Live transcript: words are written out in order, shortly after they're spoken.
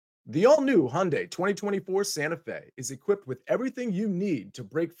The all-new Hyundai 2024 Santa Fe is equipped with everything you need to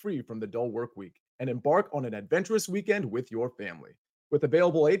break free from the dull work week and embark on an adventurous weekend with your family. With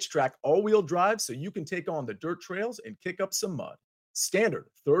available H-Track all-wheel drive so you can take on the dirt trails and kick up some mud. Standard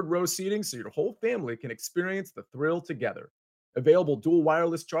third-row seating so your whole family can experience the thrill together. Available dual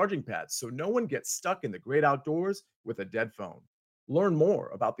wireless charging pads so no one gets stuck in the great outdoors with a dead phone. Learn more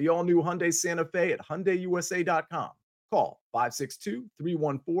about the all-new Hyundai Santa Fe at HyundaiUSA.com. Call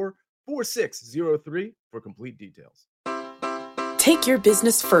 562-314-4603 for complete details. Take your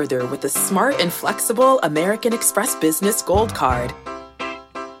business further with the smart and flexible American Express Business Gold Card.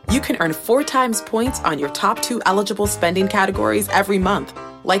 You can earn 4 times points on your top 2 eligible spending categories every month,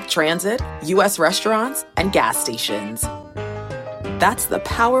 like transit, U.S. restaurants, and gas stations. That's the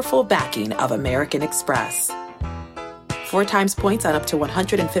powerful backing of American Express. 4 times points on up to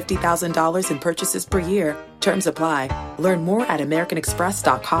 $150,000 in purchases per year. Terms apply. Learn more at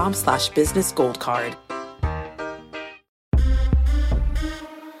americanexpress.com/businessgoldcard.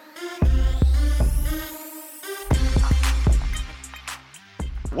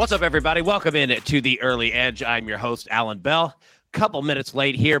 What's up, everybody? Welcome in to the Early Edge. I'm your host, Alan Bell. Couple minutes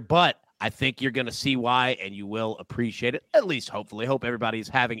late here, but I think you're going to see why, and you will appreciate it, at least hopefully. Hope everybody's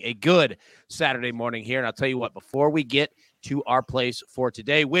having a good Saturday morning here. And I'll tell you what, before we get to our place for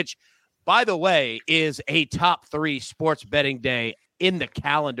today, which, by the way, is a top 3 sports betting day in the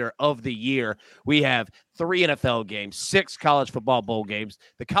calendar of the year. We have 3 NFL games, 6 college football bowl games.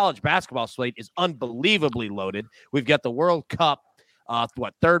 The college basketball slate is unbelievably loaded. We've got the World Cup,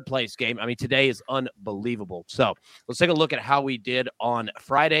 third place game. I mean, today is unbelievable. So let's take a look at how we did on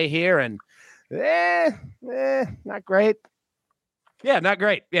Friday here. And not great. Yeah, not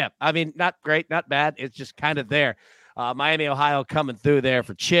great. Yeah, I mean, not great, not bad. It's just kind of there. Miami, Ohio coming through there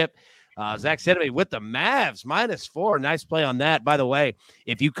for Chip. Zach Sedemy with the Mavs, -4. Nice play on that. By the way,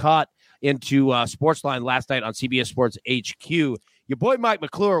 if you caught into Sportsline last night on CBS Sports HQ, your boy Mike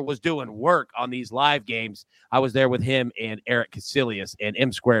McClure was doing work on these live games. I was there with him and Eric Casillas, and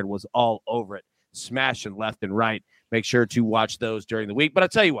M2 was all over it, smashing left and right. Make sure to watch those during the week. But I'll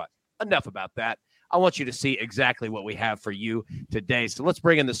tell you what, enough about that. I want you to see exactly what we have for you today. So let's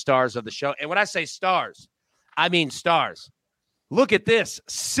bring in the stars of the show. And when I say stars, I mean stars. Look at this,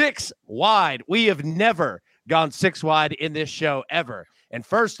 6 wide. We have never gone 6 wide in this show ever. And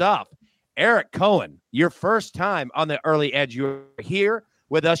first off, Eric Cohen, your first time on the Early Edge. You're here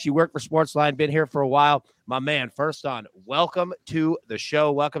with us. You work for Sportsline, been here for a while. My man, first on, welcome to the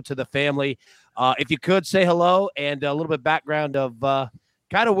show. Welcome to the family. If you could say hello and a little bit background of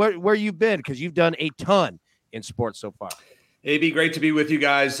kind of where you've been, because you've done a ton in sports so far. AB, great to be with you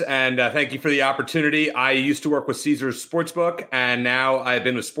guys, and thank you for the opportunity. I used to work with Caesars Sportsbook, and now I've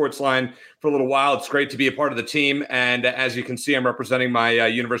been with Sportsline for a little while. It's great to be a part of the team, and as you can see, I'm representing my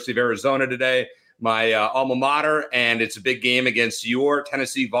University of Arizona today, my alma mater, and it's a big game against your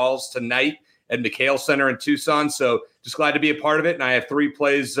Tennessee Vols tonight at McHale Center in Tucson, so just glad to be a part of it, and I have 3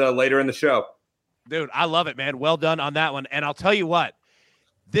 plays later in the show. Dude, I love it, man. Well done on that one, and I'll tell you what,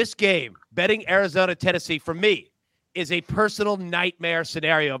 this game, betting Arizona-Tennessee, for me, is a personal nightmare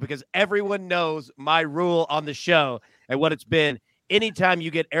scenario because everyone knows my rule on the show and what it's been. Anytime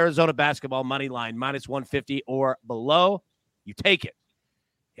you get Arizona basketball money line -150 or below, you take it.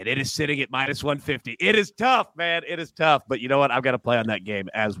 And it is sitting at -150. It is tough, man. It is tough. But you know what? I've got to play on that game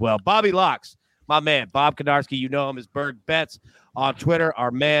as well. Bobby Locks, my man. Bob Konarski, you know him as Berg Betts on Twitter. Our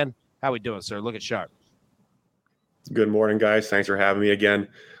man. How we doing, sir? Look at sharp. Good morning, guys. Thanks for having me again.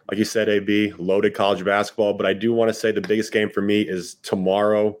 Like you said, AB, loaded college basketball, but I do want to say the biggest game for me is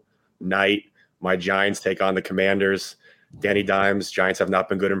tomorrow night. My Giants take on the Commanders. Danny Dimes, Giants have not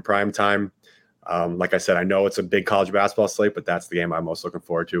been good in prime time. Like I said, I know it's a big college basketball slate, but that's the game I'm most looking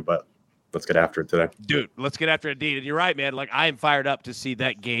forward to. But let's get after it today. Dude, let's get after it indeed. And you're right, man. Like, I am fired up to see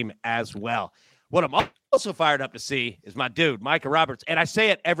that game as well. What I'm also fired up to see is my dude, Micah Roberts. And I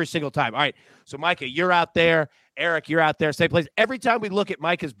say it every single time. All right, so Micah, you're out there. Eric, you're out there. Same place. Every time we look at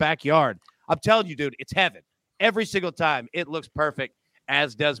Micah's backyard, I'm telling you, dude, it's heaven. Every single time. It looks perfect,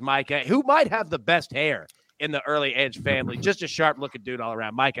 as does Micah, who might have the best hair in the Early Edge family. Just a sharp-looking dude all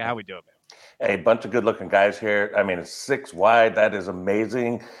around. Micah, how we doing, man? Hey, bunch of good-looking guys here. I mean, it's 6 wide. That is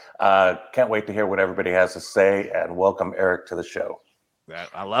amazing. Can't wait to hear what everybody has to say, and welcome Eric to the show.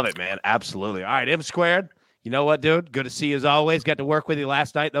 I love it, man. Absolutely. All right, M2. You know what, dude? Good to see you as always. Got to work with you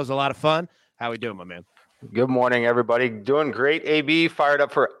last night. That was a lot of fun. How we doing, my man? Good morning, everybody. Doing great, AB. Fired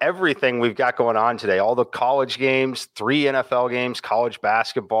up for everything we've got going on today. All the college games, 3 NFL games, college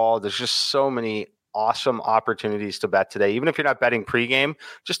basketball. There's just so many awesome opportunities to bet today. Even if you're not betting pregame,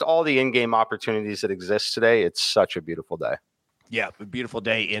 just all the in-game opportunities that exist today. It's such a beautiful day. Yeah, a beautiful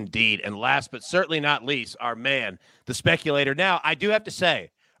day indeed. And last but certainly not least, our man, the speculator. Now, I do have to say,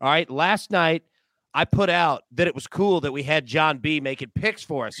 all right, last night I put out that it was cool that we had John B making picks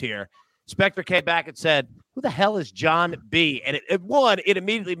for us here. Spectre came back and said, who the hell is John B? And one, it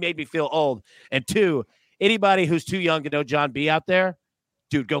immediately made me feel old. And two, anybody who's too young to know John B out there,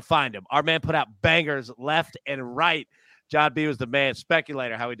 dude, go find him. Our man put out bangers left and right. John B was the man.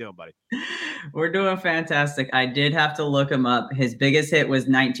 Speculator, how we doing, buddy? We're doing fantastic. I did have to look him up. His biggest hit was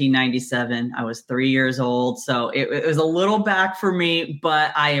 1997. I was 3 years old, so it was a little back for me,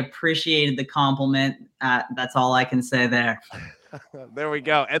 but I appreciated the compliment. That's all I can say there. There we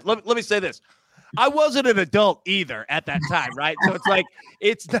go. And let me say this. I wasn't an adult either at that time, right? So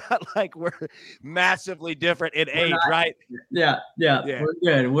it's not like we're massively different in age, right? Yeah.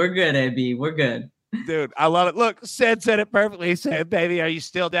 We're good, AB. We're good. Dude, I love it. Look, Sid said it perfectly. He said, baby, are you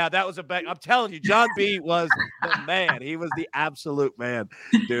still down? That was a bang. I'm telling you, John B was the man. He was the absolute man.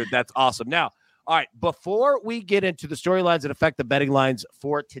 Dude, that's awesome. Now, all right, before we get into the storylines that affect the betting lines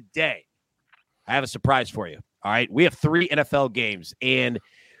for today, I have a surprise for you. All right, we have 3 NFL games, and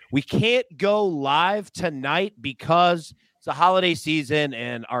we can't go live tonight because it's the holiday season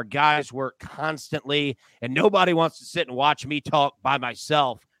and our guys work constantly, and nobody wants to sit and watch me talk by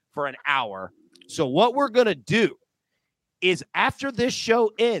myself for an hour. So what we're going to do is after this show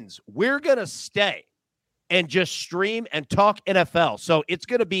ends, we're going to stay and just stream and talk NFL. So it's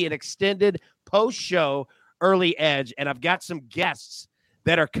going to be an extended post-show early edge, and I've got some guests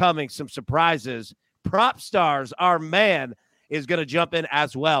that are coming, some surprises. Prop Stars, our man, is going to jump in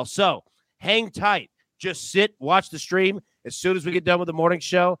as well. So hang tight. Just sit, watch the stream. As soon as we get done with the morning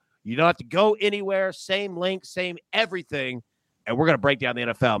show, you don't have to go anywhere. Same link, same everything. And we're going to break down the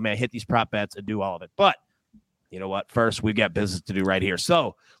NFL, man, hit these prop bets and do all of it. But you know what? First, we've got business to do right here.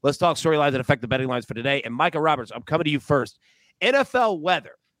 So let's talk storylines that affect the betting lines for today. And Micah Roberts, I'm coming to you first. NFL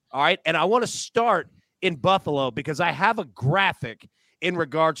weather, all right? And I want to start in Buffalo because I have a graphic in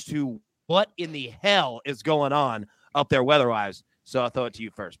regards to what in the hell is going on up there weather-wise. So I'll throw it to you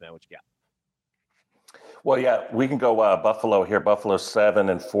first, man. What you got? Well, yeah, we can go Buffalo here. Buffalo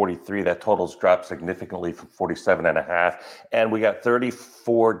 7-43. That total's dropped significantly from 47.5. And we got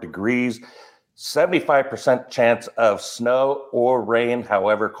 34 degrees, 75% chance of snow or rain,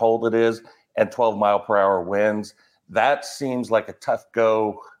 however cold it is, and 12-mile-per-hour winds. That seems like a tough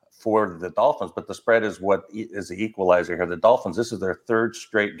go for the Dolphins, but the spread is what is the equalizer here. The Dolphins, this is their 3rd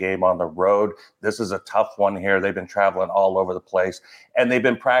straight game on the road. This is a tough one here. They've been traveling all over the place, and they've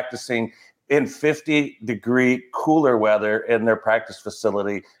been practicing in 50-degree cooler weather in their practice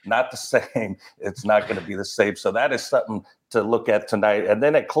facility. Not the same. It's not going to be the same. So that is something to look at tonight. And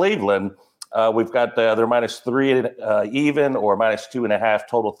then at Cleveland, we've got their -3 even or -2.5,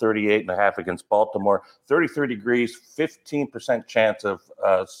 total 38.5 against Baltimore. 33 degrees, 15% chance of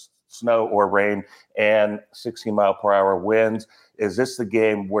snow or rain, and 16-mile-per-hour winds. Is this the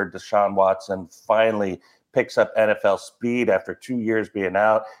game where Deshaun Watson finally picks up NFL speed after 2 years being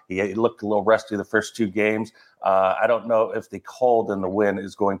out? He looked a little rusty the first 2 games. I don't know if the cold and the wind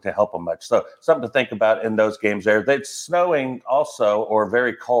is going to help him much. So something to think about in those games there. It's snowing also, or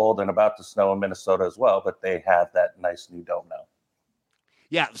very cold and about to snow in Minnesota as well, but they have that nice new dome now.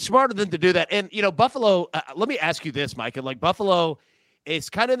 Yeah, smarter than to do that. And, you know, Buffalo, let me ask you this, Micah. Like, Buffalo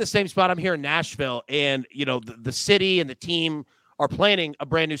is kind of in the same spot. I'm here in Nashville, and, you know, the city and the team are planning a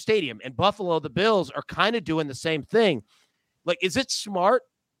brand new stadium, and Buffalo, the Bills, are kind of doing the same thing. Like, is it smart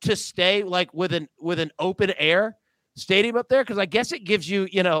to stay like with an open air stadium up there? Because I guess it gives you,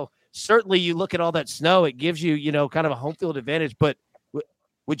 you know, certainly you look at all that snow, it gives you, you know, kind of a home field advantage. But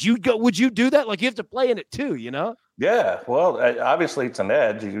would you do that? Like, you have to play in it too, you know? Yeah, well, obviously it's an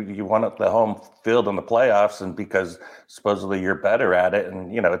edge. You want the home field in the playoffs, and because supposedly you're better at it.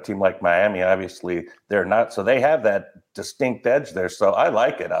 And, you know, a team like Miami, obviously they're not. So they have that distinct edge there. So I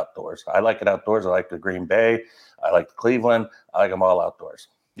like it outdoors. I like the Green Bay. I like the Cleveland. I like them all outdoors.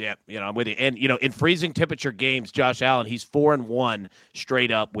 Yeah, you know, I'm with you. And, you know, in freezing temperature games, Josh Allen, he's 4-1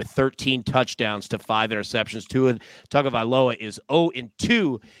 straight up with 13 touchdowns to 5 interceptions. Tagovailoa is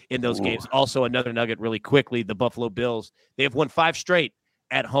 0-2 in those games. Also, another nugget really quickly, the Buffalo Bills, they have won 5 straight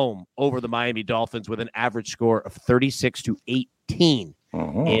at home over the Miami Dolphins with an average score of 36-18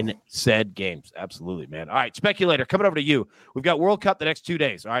 in said games. Absolutely, man. All right, speculator, coming over to you. We've got World Cup the next 2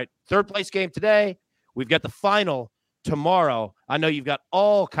 days. All right, 3rd place game today. We've got the final tomorrow. I know you've got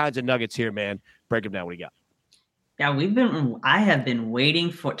all kinds of nuggets here, man. Break them down. What do you got? Yeah, I have been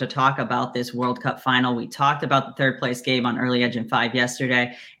waiting to talk about this World Cup final. We talked about the 3rd place game on Early Edge and 5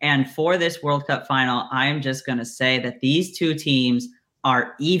 yesterday. And for this World Cup final, I'm just going to say that these 2 teams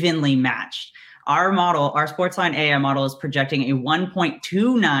are evenly matched. Our model, our Sportsline AI model, is projecting a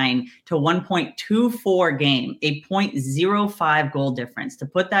 1.29 to 1.24 game, a 0.05 goal difference. To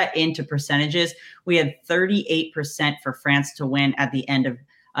put that into percentages, we had 38% for France to win at the end of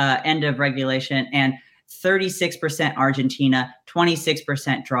regulation, and 36% Argentina,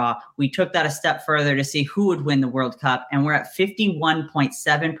 26% draw. We took that a step further to see who would win the World Cup, and we're at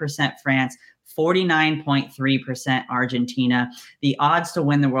 51.7% France, 49.3% Argentina. The odds to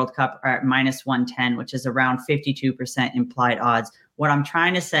win the World Cup are at -110, which is around 52% implied odds. What I'm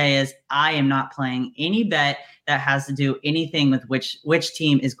trying to say is I am not playing any bet that has to do anything with which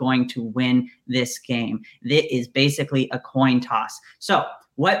team is going to win this game. It is basically a coin toss. So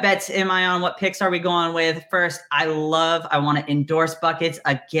what bets am I on? What picks are we going with? First, I want to endorse Buckets.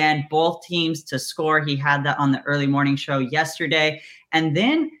 Again, both teams to score. He had that on the early morning show yesterday. And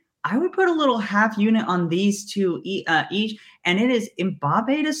then I would put a little half unit on these two each, and it is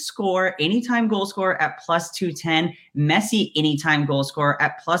Mbappe to score, anytime goal scorer at +210, Messi anytime goal scorer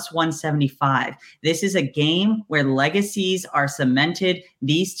at +175. This is a game where legacies are cemented.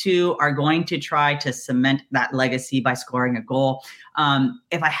 These two are going to try to cement that legacy by scoring a goal.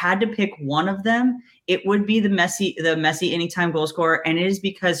 If I had to pick one of them, it would be the Messi anytime goal scorer, and it is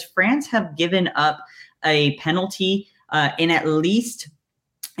because France have given up a penalty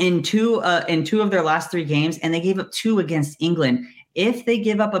in two of their last 3 games, and they gave up 2 against England. If they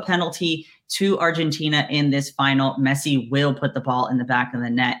give up a penalty to Argentina in this final, Messi will put the ball in the back of the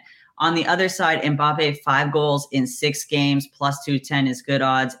net. On the other side, Mbappe, 5 goals in 6 games, +210 is good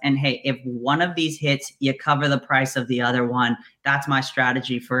odds. And hey, if one of these hits, you cover the price of the other one. That's my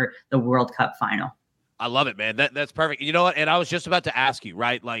strategy for the World Cup final. I love it, man. That's perfect. You know what? And I was just about to ask you,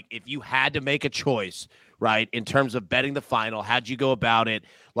 right? Like, if you had to make a choice, right, in terms of betting the final, how'd you go about it?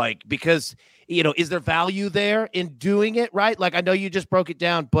 Like, because, is there value there in doing it, right? Like, I know you just broke it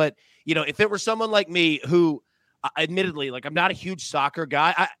down, but, if it were someone like me who, admittedly, like, I'm not a huge soccer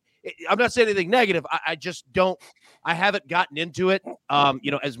guy. I'm not saying anything negative. I just don't, I haven't gotten into it,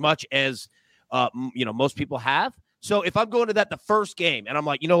 as much as, most people have. So if I'm going to the first game and I'm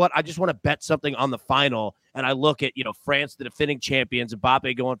like, you know what, I just want to bet something on the final, and I look at, France, the defending champions,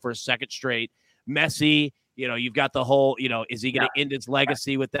 Mbappe going for a second straight, Messi, you've got the whole, is he going to end his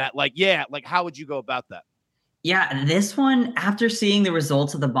legacy with that? Like, how would you go about that? Yeah, this one, after seeing the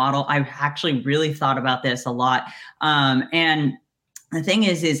results of the bottle, I've actually really thought about this a lot. And the thing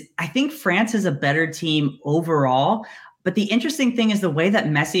is I think France is a better team overall. But the interesting thing is the way that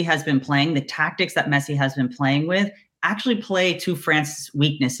Messi has been playing, the tactics that Messi has been playing with, actually play to France's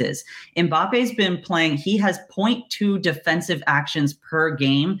weaknesses. Mbappe's been playing, he has 0.2 defensive actions per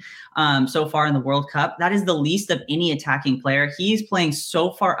game so far in the World Cup. That is the least of any attacking player. He's playing so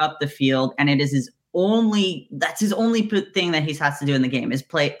far up the field, and it is his only thing that he has to do in the game is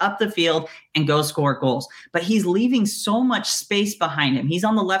play up the field and go score goals. But he's leaving so much space behind him. He's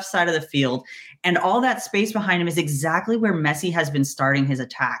on the left side of the field, and all that space behind him is exactly where Messi has been starting his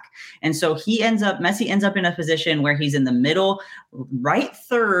attack. And so Messi ends up in a position where he's in the middle, right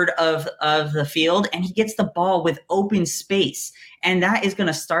third of the field, and he gets the ball with open space. And that is going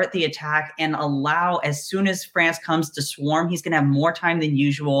to start the attack and allow, as soon as France comes to swarm, he's going to have more time than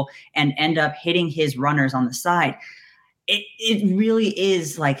usual and end up hitting his runners on the side. It really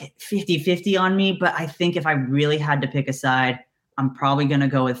is like 50-50 on me, but I think if I really had to pick a side, I'm probably going to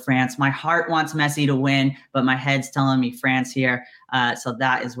go with France. My heart wants Messi to win, but my head's telling me France here. So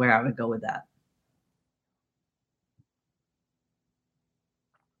that is where I would go with that.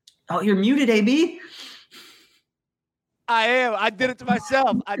 Oh, you're muted, AB. I am. I did it to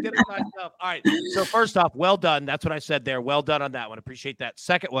myself. All right. So first off, well done. That's what I said there. Well done on that one. Appreciate that.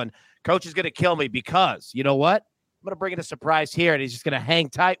 Second one, Coach is going to kill me because, you know what? I'm going to bring in a surprise here, and he's just going to hang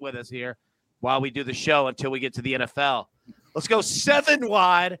tight with us here while we do the show until we get to the NFL. Let's go 7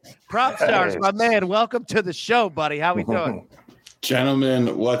 wide. Prop Stars, my man. Welcome to the show, buddy. How we doing?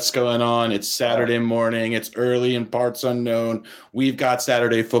 Gentlemen, what's going on? It's Saturday morning. It's early in parts unknown. We've got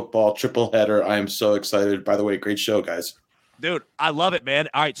Saturday football, triple header. I am so excited. By the way, great show, guys. Dude, I love it, man.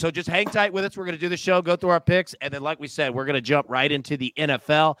 All right, so just hang tight with us. We're going to do the show, go through our picks, and then like we said, we're going to jump right into the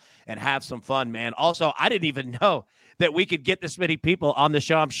NFL and have some fun, man. Also, I didn't even know that we could get this many people on the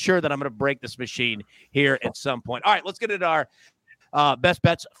show. I'm sure that I'm going to break this machine here at some point. All right, let's get into our best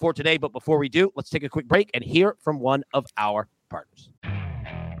bets for today. But before we do, let's take a quick break and hear from one of our partners.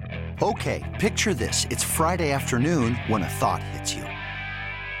 Okay, picture this. It's Friday afternoon when a thought hits you.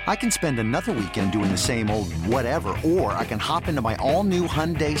 I can spend another weekend doing the same old whatever, or I can hop into my all-new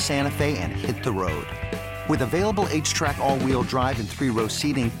Hyundai Santa Fe and hit the road. With available H-Track all-wheel drive and 3-row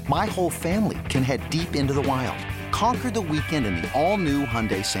seating, my whole family can head deep into the wild. Conquer the weekend in the all-new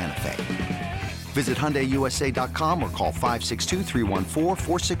Hyundai Santa Fe. Visit HyundaiUSA.com or call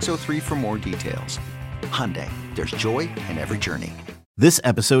 562-314-4603 for more details. Hyundai, there's joy in every journey. This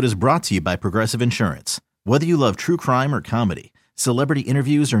episode is brought to you by Progressive Insurance. Whether you love true crime or comedy, celebrity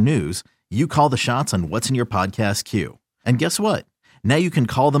interviews or news, you call the shots on what's in your podcast queue. And guess what? Now you can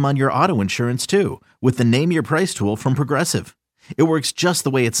call them on your auto insurance too with the Name Your Price tool from Progressive. It works just the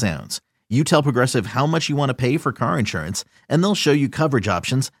way it sounds. You tell Progressive how much you want to pay for car insurance, and they'll show you coverage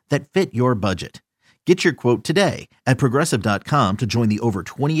options that fit your budget. Get your quote today at Progressive.com to join the over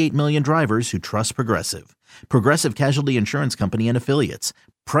 28 million drivers who trust Progressive. Progressive Casualty Insurance Company and Affiliates.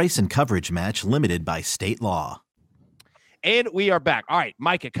 Price and coverage match limited by state law. And we are back. All right,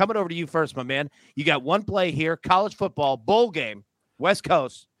 Micah, coming over to you first, my man. You got one play here, college football, bowl game, West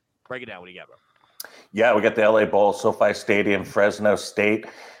Coast. Break it down. What do you got, bro? Yeah, we got the LA Bowl, SoFi Stadium, Fresno State.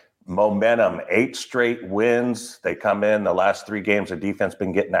 Momentum, 8 straight wins. They come in the last 3 games. The defense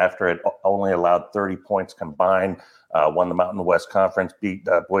been getting after it. Only allowed 30 points combined. Won the Mountain West Conference. Beat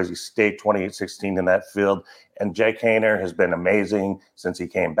Boise State 28-16 in that field. And Jake Haener has been amazing since he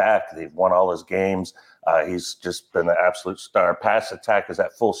came back. They've won all his games. He's just been an absolute star. Pass attack is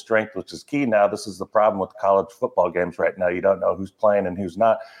at full strength, which is key now. This is the problem with college football games right now. You don't know who's playing and who's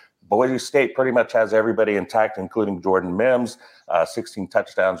not. Boise State pretty much has everybody intact, including Jordan Mims, 16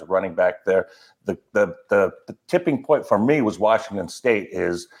 touchdowns, running back there. The tipping point for me was Washington State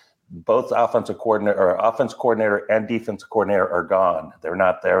is both offense coordinator and defensive coordinator are gone. They're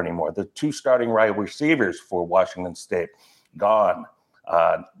not there anymore. The 2 starting wide receivers for Washington State, gone.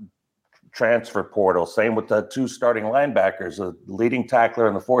 Transfer portal, same with the 2 starting linebackers, the leading tackler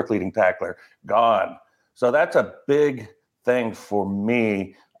and the 4th leading tackler, gone. So that's a big thing for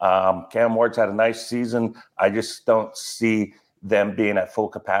me. Cam Ward's had a nice season. I just don't see them being at full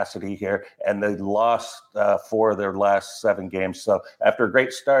capacity here. And they lost 4 of their last 7 games. So after a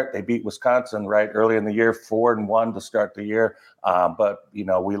great start, they beat Wisconsin right early in the year, 4-1 to start the year. But,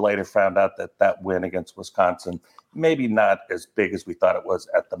 we later found out that win against Wisconsin, maybe not as big as we thought it was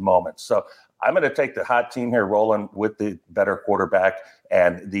at the moment. So I'm going to take the hot team here, rolling with the better quarterback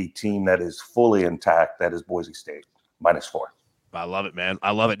and the team that is fully intact. That is Boise State, -4. I love it, man.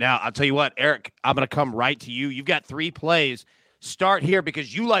 I love it. Now, I'll tell you what, Eric, I'm going to come right to you. You've got 3 plays. Start here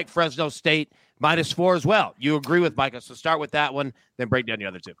because you like Fresno State -4 as well. You agree with Micah, so start with that one, then break down the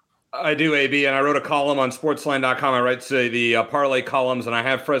other 2. I do, AB, and I wrote a column on sportsline.com. I write the parlay columns, and I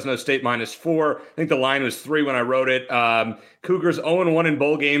have Fresno State -4. I think the line was 3 when I wrote it. Cougars 0-1 in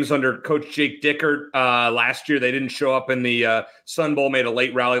bowl games under Coach Jake Dickert. Last year, they didn't show up in the Sun Bowl, made a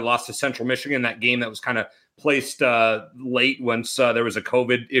late rally, lost to Central Michigan, that game that was kind of placed late once there was a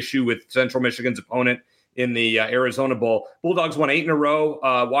COVID issue with Central Michigan's opponent in the Arizona Bowl. Bulldogs won 8 in a row.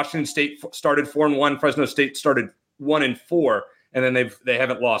 Washington State started 4-1. Fresno State started 1-4, and then they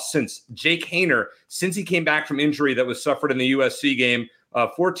haven't lost since. Jake Haener, since he came back from injury that was suffered in the USC game,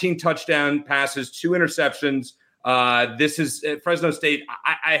 14 touchdown passes, 2 interceptions. This is Fresno State.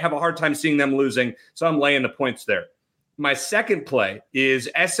 I have a hard time seeing them losing, so I'm laying the points there. My second play is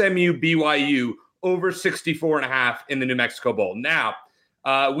SMU BYU over 64.5 in the New Mexico Bowl. Now,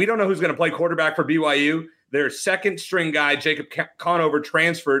 we don't know who's going to play quarterback for BYU. Their second string guy, Jacob Conover,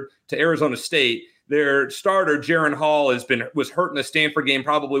 transferred to Arizona State. Their starter, Jaron Hall, was hurt in the Stanford game,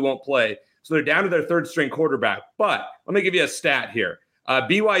 probably won't play. So they're down to their third string quarterback. But let me give you a stat here.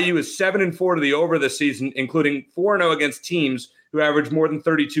 BYU is 7-4 to the over this season, including 4-0 against teams who average more than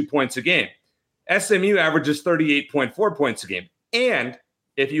 32 points a game. SMU averages 38.4 points a game. And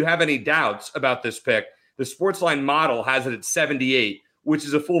if you have any doubts about this pick, the Sportsline model has it at 78, which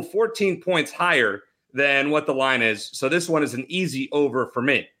is a full 14 points higher than what the line is. So this one is an easy over for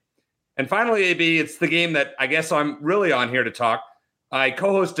me. And finally, AB, it's the game that I guess I'm really on here to talk. I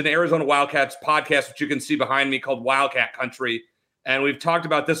co-host an Arizona Wildcats podcast, which you can see behind me, called Wildcat Country. And we've talked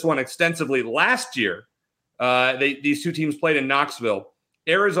about this one extensively. Last year, these 2 teams played in Knoxville.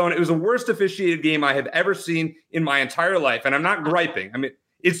 Arizona, it was the worst officiated game I have ever seen in my entire life. And I'm not griping. I mean,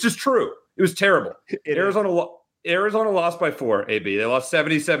 it's just true. It was terrible. Arizona lost by 4, AB. They lost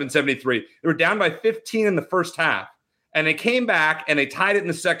 77-73. They were down by 15 in the first half. And they came back and they tied it in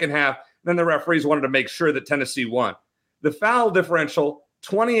the second half. Then the referees wanted to make sure that Tennessee won. The foul differential,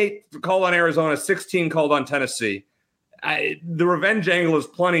 28 called on Arizona, 16 called on Tennessee. The revenge angle is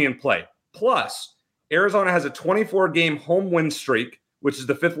plenty in play. Plus, Arizona has a 24-game home win streak, which is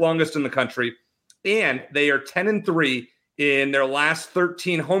the 5th longest in the country. And they are 10-3 in their last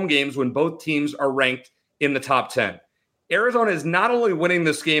 13 home games when both teams are ranked in the top 10. Arizona is not only winning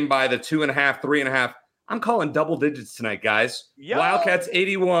this game by the 2.5, 3.5. I'm calling double digits tonight, guys. Yo! Wildcats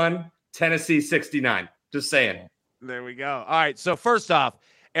 81, Tennessee 69. Just saying. There we go. All right. So first off,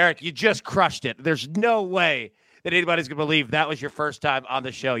 Eric, you just crushed it. There's no way that anybody's going to believe that was your first time on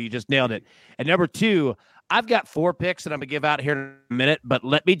the show. You just nailed it. And number 2, I've got 4 picks that I'm going to give out here in a minute, but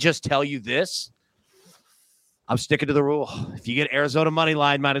let me just tell you this. I'm sticking to the rule. If you get Arizona money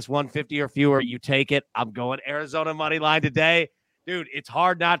line minus 150 or fewer, you take it. I'm going Arizona money line today. Dude, it's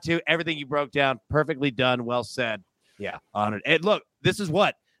hard not to. Everything you broke down, perfectly done. Well said. Yeah, honored. And look, this is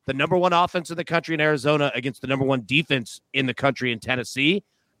what? The number 1 offense in the country in Arizona against the number 1 defense in the country in Tennessee.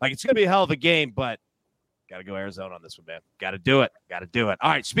 Like, it's going to be a hell of a game, but got to go Arizona on this one, man. Got to do it. Got to do it. All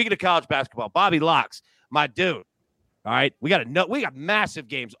right, speaking of college basketball, Bobby Locks, my dude. All right, we got massive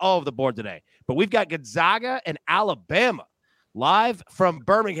games all over the board today, but we've got Gonzaga and Alabama live from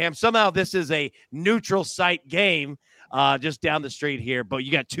Birmingham. Somehow this is a neutral site game just down the street here, but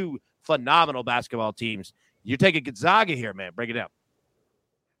you got 2 phenomenal basketball teams. You're taking Gonzaga here, man. Break it down.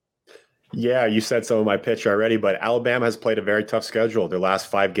 Yeah, you said some of my pitch already, but Alabama has played a very tough schedule. Their last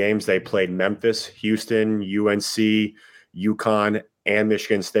 5 games, they played Memphis, Houston, UNC, UConn, and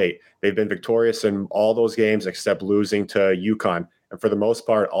Michigan State. They've been victorious in all those games except losing to UConn. And for the most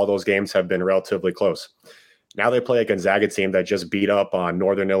part, all those games have been relatively close. Now they play a Gonzaga team that just beat up on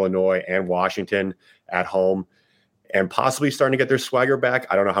Northern Illinois and Washington at home and possibly starting to get their swagger back.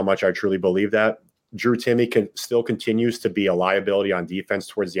 I don't know how much I truly believe that. Drew Timme still continues to be a liability on defense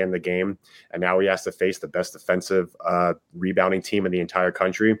towards the end of the game. And now he has to face the best defensive rebounding team in the entire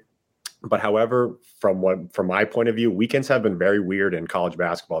country. But however, from my point of view, weekends have been very weird in college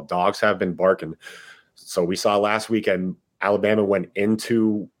basketball. Dogs have been barking. So we saw last weekend, Alabama went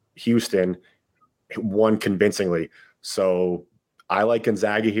into Houston, won convincingly. So I like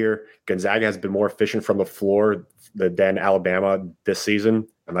Gonzaga here. Gonzaga has been more efficient from the floor than Alabama this season.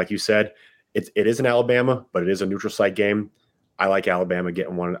 And like you said, it is in Alabama, but it is a neutral site game. I like Alabama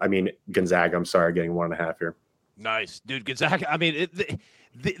getting Gonzaga, getting 1.5 here. Nice, dude. Gonzaga. I mean,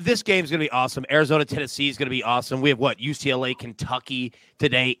 this game's going to be awesome. Arizona, Tennessee is going to be awesome. We have UCLA, Kentucky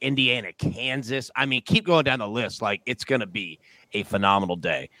today, Indiana, Kansas. I mean, keep going down the list. Like, it's going to be a phenomenal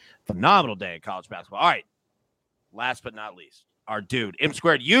day. Phenomenal day in college basketball. All right. Last but not least, our dude, M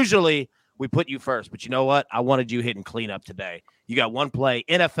Squared. Usually we put you first, but you know what? I wanted you hitting cleanup today. You got one play,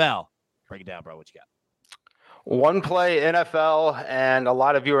 NFL. Break it down, bro. What you got? One play NFL, and a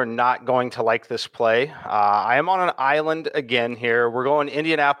lot of you are not going to like this play. I am on an island again here. We're going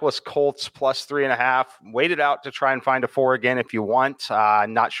Indianapolis Colts plus 3.5. Wait it out to try and find a 4 again if you want.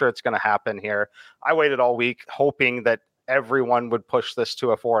 Not sure it's going to happen here. I waited all week hoping that everyone would push this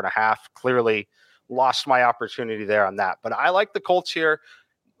to a 4.5. Clearly lost my opportunity there on that. But I like the Colts here.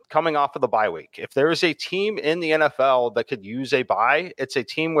 Coming off of the bye week. If there is a team in the NFL that could use a bye, it's a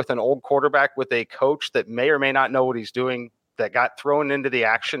team with an old quarterback with a coach that may or may not know what he's doing, that got thrown into the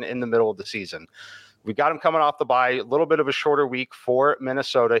action in the middle of the season. We got him coming off the bye, a little bit of a shorter week for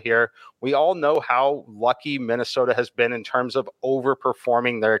Minnesota here. We all know how lucky Minnesota has been in terms of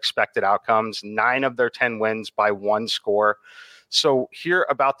overperforming their expected outcomes. 9 of their 10 wins by 1 score. So here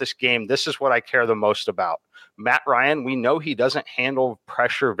about this game, this is what I care the most about. Matt Ryan, we know he doesn't handle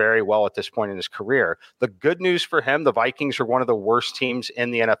pressure very well at this point in his career. The good news for him, the Vikings are one of the worst teams in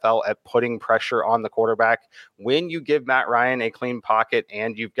the NFL at putting pressure on the quarterback. When you give Matt Ryan a clean pocket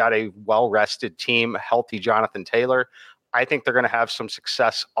and you've got a well-rested team, healthy Jonathan Taylor, I think they're going to have some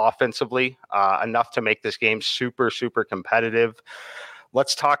success offensively, enough to make this game super, super competitive.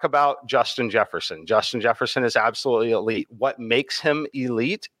 Let's talk about Justin Jefferson. Justin Jefferson is absolutely elite. What makes him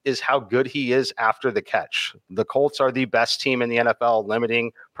elite is how good he is after the catch. The Colts are the best team in the NFL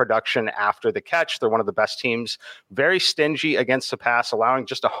limiting production after the catch. They're one of the best teams, very stingy against the pass, allowing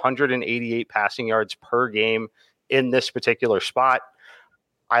just 188 passing yards per game in this particular spot.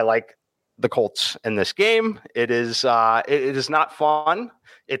 I like the Colts in this game. It is not fun.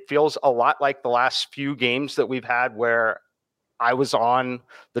 It feels a lot like the last few games that we've had where I was on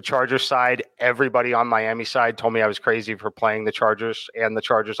the Chargers side. Everybody on Miami side told me I was crazy for playing the Chargers and the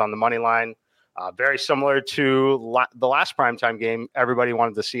Chargers on the money line. Very similar to the last primetime game. Everybody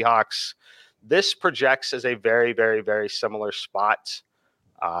wanted the Seahawks. This projects as a very, very, very similar spot.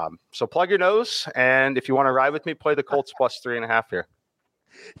 So plug your nose. And if you want to ride with me, play the Colts plus 3.5 here.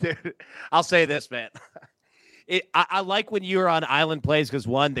 Dude, I'll say this, man. I like when you're on island plays because,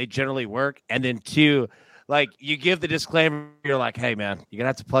 1, they generally work. And then 2, like, you give the disclaimer, you're like, hey, man, you're going to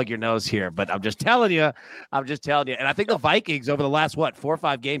have to plug your nose here. But I'm just telling you. And I think the Vikings over the last, 4 or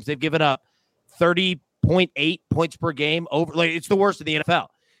 5 games, they've given up 30.8 points per game. It's the worst in the NFL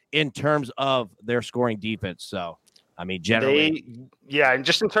in terms of their scoring defense. So, I mean, generally. And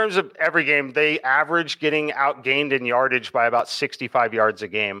just in terms of every game, they average getting outgained in yardage by about 65 yards a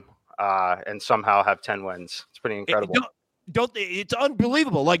game and somehow have 10 wins. It's pretty incredible. It's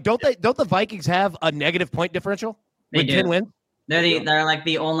unbelievable. Like, don't the Vikings have a negative point differential? They do. 10 wins? They're like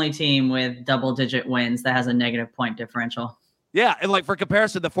the only team with double-digit wins that has a negative point differential. Yeah, and like for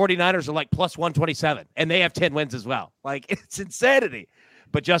comparison, the 49ers are like plus 127, and they have 10 wins as well. Like, it's insanity.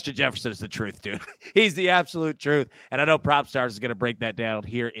 But Justin Jefferson is the truth, dude. He's the absolute truth. And I know PropStars is going to break that down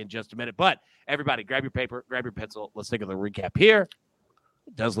here in just a minute. But everybody, grab your paper, grab your pencil. Let's take a little recap here.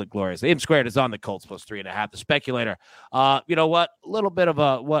 It does look glorious. The M squared is on the Colts plus 3.5. The speculator, you know what? A little bit of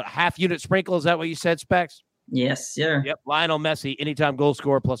a half unit sprinkle. Is that what you said, Specs? Yes, sir. Yep. Lionel Messi, anytime goal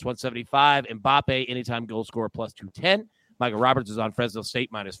scorer plus 175. Mbappe, anytime goal scorer plus 210. Michael Roberts is on Fresno State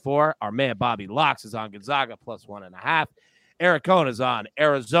 -4. Our man Bobby Locks is on Gonzaga plus 1.5. Eric Cohen is on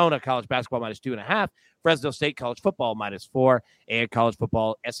Arizona college basketball -2.5. Fresno State college football -4. And college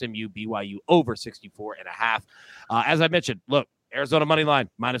football SMU BYU over 64.5. As I mentioned, look, Arizona money line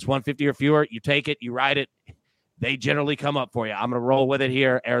 -150 or fewer. You take it, you ride it. They generally come up for you. I'm going to roll with it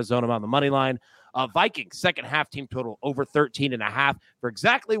here. Arizona on the money line. Vikings second half team total over 13.5 for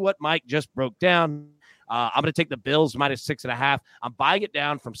exactly what Mike just broke down. I'm going to take the Bills -6.5. I'm buying it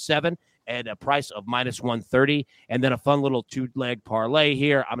down from 7 at a price of -130. And then a fun little 2-leg parlay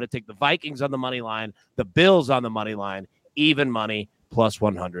here. I'm going to take the Vikings on the money line, the Bills on the money line, even money plus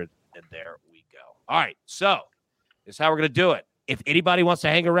 100. And there we go. All right. So this is how we're going to do it. If anybody wants to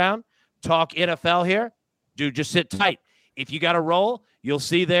hang around, talk NFL here, dude, just sit tight. If you got to roll, you'll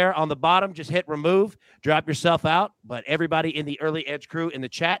see there on the bottom, just hit remove, drop yourself out. But everybody in the Early Edge crew in the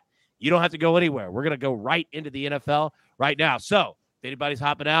chat, you don't have to go anywhere. We're going to go right into the NFL right now. So if anybody's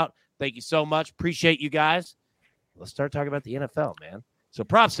hopping out, thank you so much. Appreciate you guys. Let's start talking about the NFL, man. So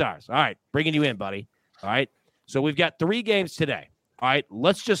PropStars. All right, bringing you in, buddy. All right. So we've got 3 games today. All right,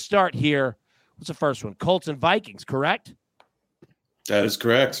 let's just start here. What's the first one? Colts and Vikings, correct? That is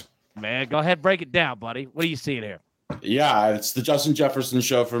correct. Man, go ahead, break it down, buddy. What are you seeing here? Yeah, it's the Justin Jefferson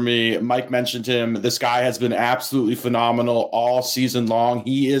show for me. Mike mentioned him. This guy has been absolutely phenomenal all season long.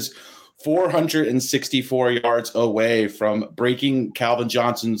 He is 464 yards away from breaking Calvin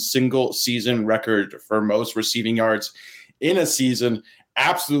Johnson's single season record for most receiving yards in a season.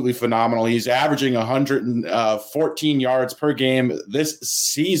 Absolutely phenomenal. He's averaging 114 yards per game this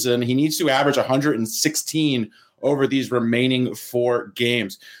season. He needs to average 116 over these remaining 4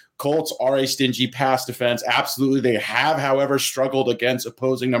 games. Colts are a stingy pass defense. Absolutely. They have, however, struggled against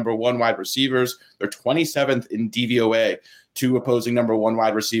opposing number 1 wide receivers. They're 27th in DVOA to opposing number 1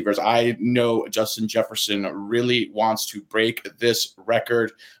 wide receivers. I know Justin Jefferson really wants to break this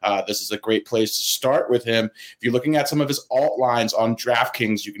record. This is a great place to start with him. If you're looking at some of his alt lines on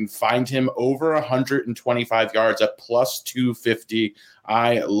DraftKings, you can find him over 125 yards at plus 250.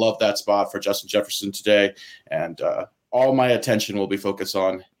 I love that spot for Justin Jefferson today. And, all my attention will be focused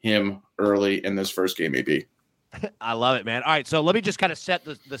on him early in this first game, AB. I love it, man. All right, so let me just kind of set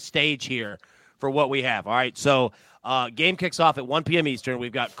the stage here for what we have. All right, so game kicks off at 1 p.m. Eastern.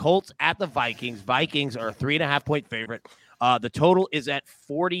 We've got Colts at the Vikings. Vikings are a 3.5-point favorite. The total is at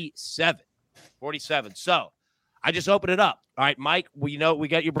 47. 47. So I just opened it up. All right, Mike, we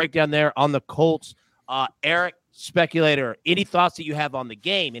got your breakdown there on the Colts. Eric, speculator, any thoughts that you have on the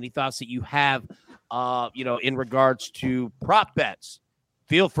game? Any thoughts that you have in regards to prop bets,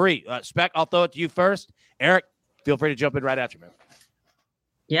 feel free. Spec, I'll throw it to you first. Eric, feel free to jump in right after, man.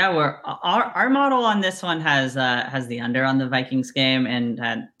 Yeah, our model on this one has the under on the Vikings game, and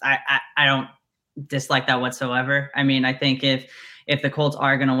I don't dislike that whatsoever. I mean, I think if the Colts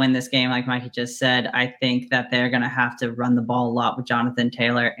are going to win this game, like Mikey just said, I think that they're going to have to run the ball a lot with Jonathan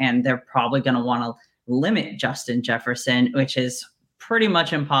Taylor, and they're probably going to want to limit Justin Jefferson, which is pretty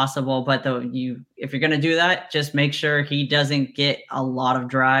much impossible. But if you're going to do that, just make sure he doesn't get a lot of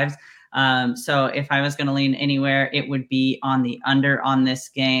drives. So if I was going to lean anywhere, it would be on the under on this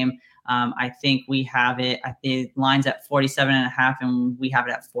game. I think we have it. The line's at 47.5, and we have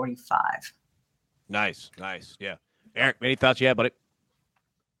it at 45. Nice. Yeah. Eric, any thoughts you have, buddy?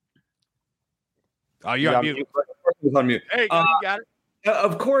 Oh, you're on mute. On mute. Hey, you got it.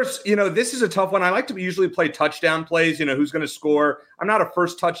 Of course, this is a tough one. I like to usually play touchdown plays, who's going to score. I'm not a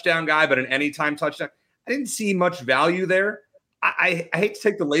first touchdown guy, but an anytime touchdown. I didn't see much value there. I hate to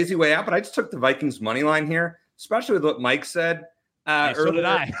take the lazy way out, but I just took the Vikings money line here, especially with what Mike said earlier. So did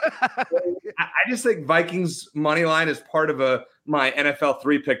I. I just think Vikings money line is part of my NFL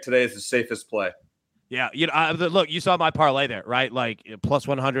 3 pick today is the safest play. Yeah, look, you saw my parlay there, right? Like plus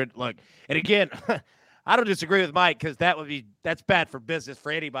 100. Look, and again, I don't disagree with Mike because that's bad for business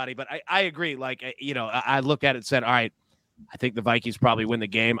for anybody. But I agree. Like, I look at it and said, all right, I think the Vikings probably win the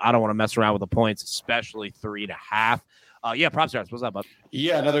game. I don't want to mess around with the points, especially 3.5. Yeah, prop stars. What's up, bud?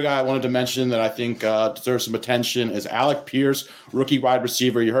 Yeah, another guy I wanted to mention that I think deserves some attention is Alec Pierce, rookie wide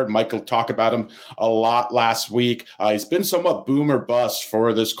receiver. You heard Michael talk about him a lot last week. He's been somewhat boom or bust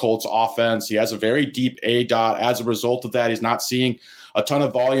for this Colts offense. He has a very deep A dot. As a result of that, he's not seeing a ton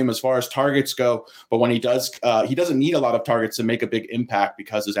of volume as far as targets go, but when he does, he doesn't need a lot of targets to make a big impact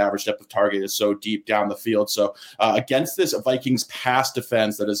because his average depth of target is so deep down the field. So against this Vikings pass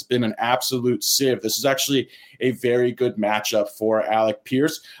defense that has been an absolute sieve, this is actually a very good matchup for Alec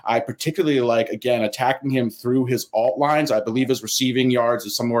Pierce. I particularly like, again, attacking him through his alt lines. I believe his receiving yards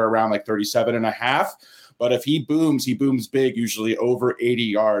is somewhere around like 37.5. But if he booms big, usually over 80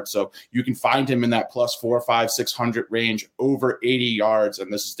 yards. So you can find him in that plus 400, 500, 600 range, over 80 yards.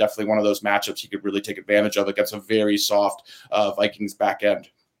 And this is definitely one of those matchups he could really take advantage of against a very soft Vikings back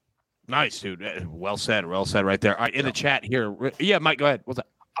end. Nice, dude. Well said right there. All right, in the chat here. Yeah, Mike, go ahead. What's up?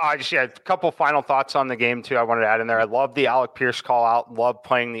 Just a couple final thoughts on the game, too, I wanted to add in there. I love the Alec Pierce call out. Love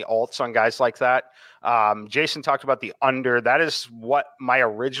playing the alts on guys like that. Jason talked about the under. That is what my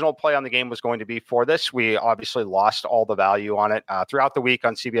original play on the game was going to be for this. We obviously lost all the value on it. Throughout the week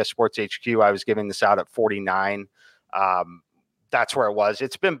on CBS Sports HQ, I was giving this out at 49. That's where it was.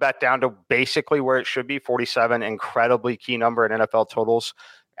 It's been bet down to basically where it should be, 47. Incredibly key number in NFL totals.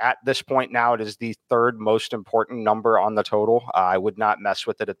 At this point now, it is the third most important number on the total. I would not mess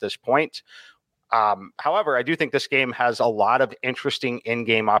with it at this point. However, I do think this game has a lot of interesting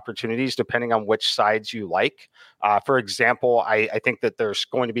in-game opportunities depending on which sides you like. For example, I think that there's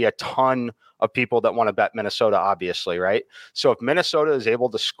going to be a ton of people that want to bet Minnesota, obviously, right? So if Minnesota is able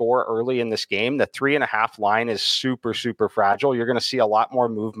to score early in this game, the 3.5 line is super, super fragile. You're going to see a lot more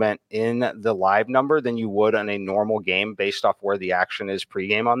movement in the live number than you would in a normal game based off where the action is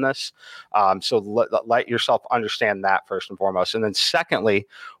pregame on this. So let yourself understand that first and foremost. And then secondly,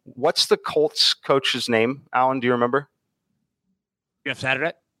 what's the Colts coach's name, Alan? Do you remember? You have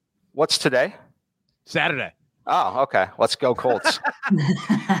Saturday? What's today? Saturday. Oh, okay. Let's go Colts.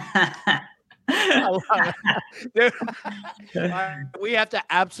 Dude, we have to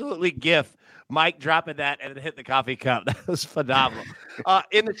absolutely gif Mike dropping that and then hit the coffee cup. That was phenomenal.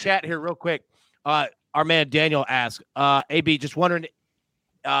 In the chat here, real quick, our man Daniel asked, AB, just wondering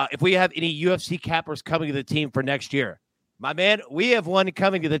if we have any UFC cappers coming to the team for next year. My man, we have one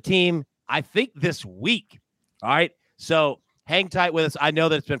coming to the team, I think, this week. All right. So hang tight with us. I know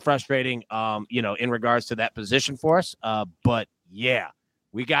that it's been frustrating, in regards to that position for us. But yeah,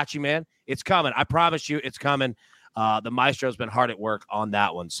 we got you, man. It's coming. I promise you it's coming. The Maestro's been hard at work on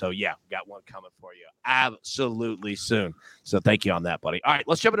that one. So yeah, we got one coming for you absolutely soon. So thank you on that, buddy. All right,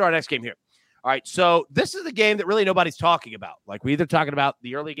 let's jump into our next game here. All right. So this is the game that really nobody's talking about. Like, we're either talking about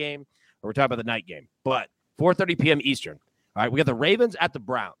the early game or we're talking about the night game, but 4:30 p.m. Eastern. All right. We got the Ravens at the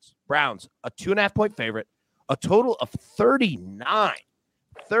Browns. Browns, a 2.5-point favorite, a total of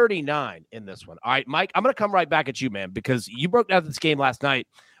 39 in this one. All right, Mike, I'm going to come right back at you, man, because you broke down this game last night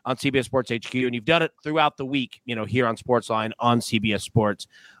on CBS Sports HQ, and you've done it throughout the week, here on Sportsline on CBS Sports.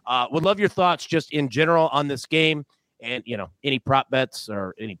 Would love your thoughts just in general on this game and, any prop bets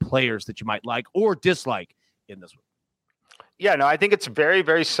or any players that you might like or dislike in this one. Yeah, no, I think it's very,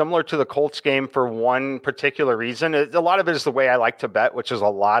 very similar to the Colts game for one particular reason. A lot of it is the way I like to bet, which is a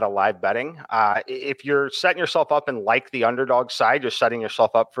lot of live betting. If you're setting yourself up and like the underdog side, you're setting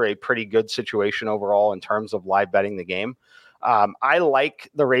yourself up for a pretty good situation overall in terms of live betting the game. I like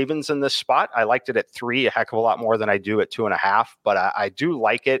the Ravens in this spot. I liked it at 3, a heck of a lot more than I do at 2.5, but I do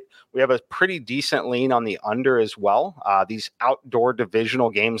like it. We have a pretty decent lean on the under as well. These outdoor divisional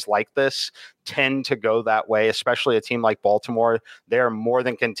games like this tend to go that way, especially a team like Baltimore. They're more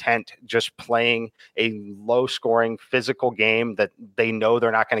than content just playing a low-scoring physical game that they know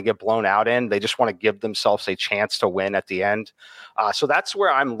they're not going to get blown out in. They just want to give themselves a chance to win at the end. So that's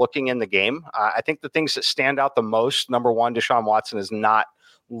where I'm looking in the game. I think the things that stand out the most, number one, Deshaun Watson is not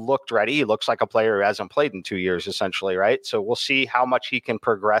looked ready. He looks like a player who hasn't played in 2 years, essentially, right? So we'll see how much he can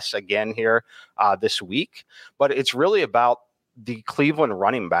progress again here this week. But it's really about the Cleveland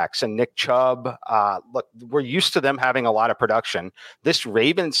running backs and Nick Chubb. Look, we're used to them having a lot of production. This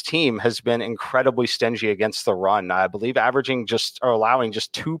Ravens team has been incredibly stingy against the run. I believe allowing just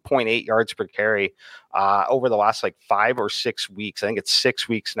 2.8 yards per carry over the last 5 or 6 weeks. I think it's 6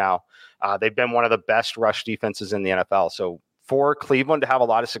 weeks now. They've been one of the best rush defenses in the NFL. So for Cleveland to have a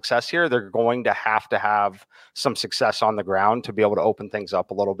lot of success here, they're going to have some success on the ground to be able to open things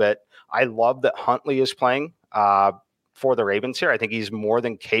up a little bit. I love that Huntley is playing for the Ravens here. I think he's more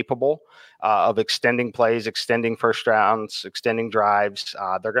than capable of extending plays, extending first rounds, extending drives.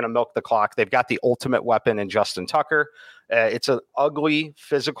 They're going to milk the clock. They've got the ultimate weapon in Justin Tucker. It's an ugly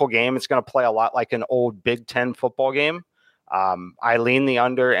physical game. It's going to play a lot like an old Big Ten football game. I lean the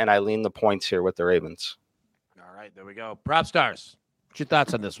under and I lean the points here with the Ravens. All right, there we go. Prop stars. What's your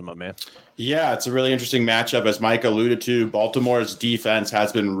thoughts on this one, my man? Yeah, it's a really interesting matchup. As Mike alluded to, Baltimore's defense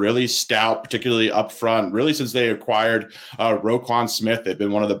has been really stout, particularly up front, really since they acquired Roquan Smith. They've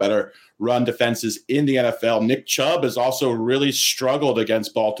been one of the better run defenses in the NFL. Nick Chubb has also really struggled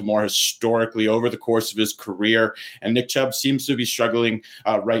against Baltimore historically over the course of his career, and Nick Chubb seems to be struggling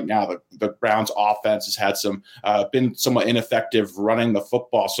right now. The Browns offense has had been somewhat ineffective running the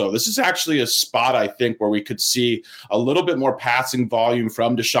football. So this is actually a spot, I think, where we could see a little bit more passing volume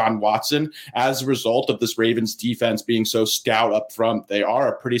from Deshaun Watson as a result of this Ravens defense being so stout up front. They are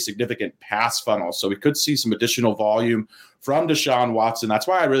a pretty significant pass funnel, so we could see some additional volume from Deshaun Watson. That's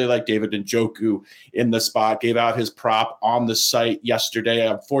why I really like David Njoku in the spot. Gave out his prop on the site yesterday.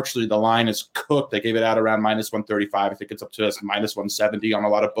 Unfortunately, the line is cooked. They gave it out around -135. I think it's up to -170 on a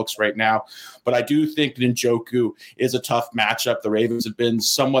lot of books right now. But I do think Njoku is a tough matchup. The Ravens have been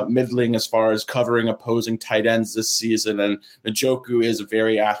somewhat middling as far as covering opposing tight ends this season. And Njoku is a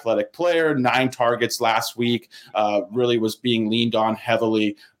very athletic player. 9 targets last week. Really was being leaned on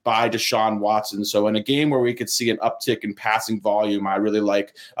heavily by Deshaun Watson. So in a game where we could see an uptick in passing volume, I really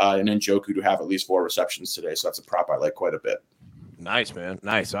like an Njoku to have at least 4 receptions today. So that's a prop I like quite a bit. Nice, man.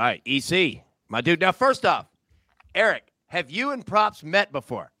 Nice. All right, EC, my dude. Now, first off, Eric, have you and Props met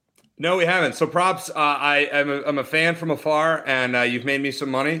before? No, we haven't. So Props, I'm a fan from afar, and you've made me some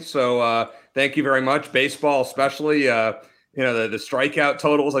money. So thank you very much. Baseball, especially. The strikeout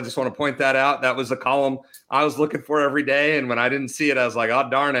totals, I just want to point that out. That was a column I was looking for every day. And when I didn't see it, I was like, oh,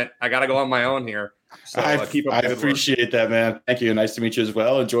 darn it. I got to go on my own here. So I appreciate that, man. Thank you. Nice to meet you as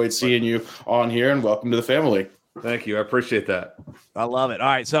well. Enjoyed seeing you on here, and welcome to the family. Thank you. I appreciate that. I love it. All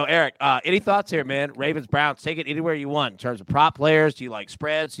right. So, Eric, any thoughts here, man? Ravens, Browns, take it anywhere you want in terms of prop players. Do you like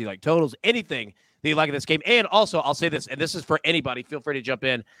spreads? Do you like totals? Anything that you like in this game? And also, I'll say this, and this is for anybody. Feel free to jump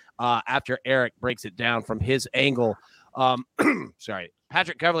in after Eric breaks it down from his angle. Sorry.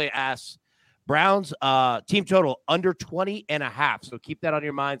 Patrick Cavalier asks, Browns team total under 20.5. So keep that on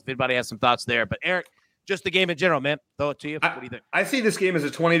your minds if anybody has some thoughts there. But Eric, just the game in general, man. Throw it to you. What do you think? I see this game as a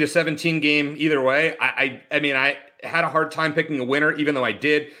 20-17 game either way. I mean, I had a hard time picking a winner, even though I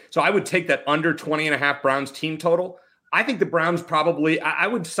did. So I would take that under 20.5 Browns team total. I think the Browns probably, I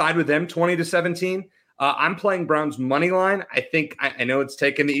would side with them 20-17. I'm playing Browns money line. I know it's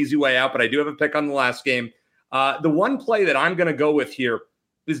taking the easy way out, but I do have a pick on the last game. The one play that I'm going to go with here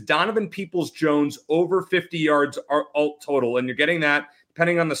is Donovan Peoples-Jones over 50 yards alt total. And you're getting that,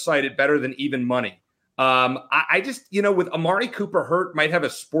 depending on the site, at better than even money. I just, with Amari Cooper hurt, might have a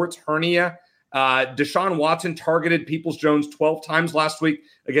sports hernia. Deshaun Watson targeted Peoples-Jones 12 times last week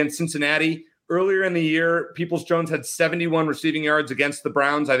against Cincinnati. Earlier in the year, Peoples-Jones had 71 receiving yards against the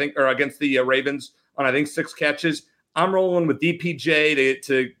Browns, or against the Ravens on, 6 catches. I'm rolling with DPJ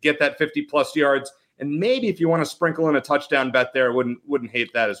to get that 50-plus yards. And maybe if you want to sprinkle in a touchdown bet there, wouldn't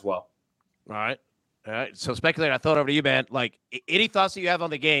hate that as well. All right. So speculate. I throw it over to you, man. Like, any thoughts that you have on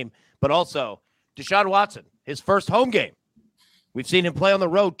the game, but also Deshaun Watson, his first home game. We've seen him play on the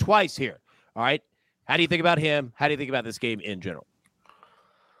road twice here. All right. How do you think about him? How do you think about this game in general?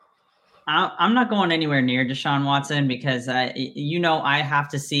 I'm not going anywhere near Deshaun Watson because I have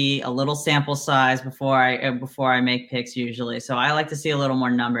to see a little sample size before I make picks usually. So I like to see a little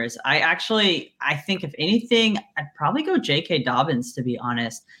more numbers. I think if anything, I'd probably go J.K. Dobbins, to be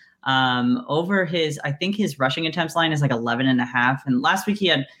honest. I think his rushing attempts line is like 11.5, and last week he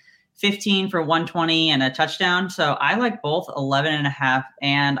had 15 for 120 and a touchdown. So I like both 11.5,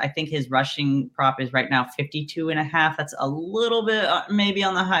 and I think his rushing prop is right now 52.5. That's a little bit maybe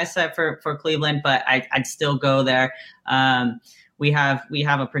on the high side for Cleveland, but I'd still go there. We have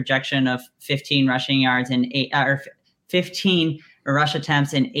a projection of 15 rushing yards and 15 rush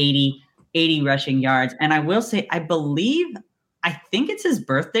attempts and 80 rushing yards. And I will say, I think it's his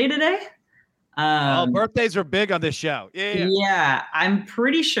birthday today. Birthdays are big on this show. Yeah, I'm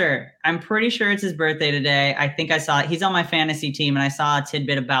pretty sure it's his birthday today. I think I saw it. He's on my fantasy team, and I saw a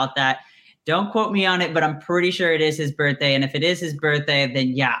tidbit about that. Don't quote me on it, but I'm pretty sure it is his birthday. And if it is his birthday, then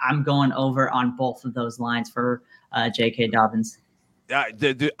yeah, I'm going over on both of those lines for J.K. Dobbins.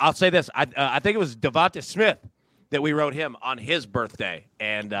 I'll say this. I think it was Devonta Smith that we wrote him on his birthday,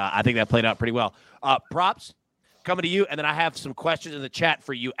 and I think that played out pretty well. Props coming to you, and then I have some questions in the chat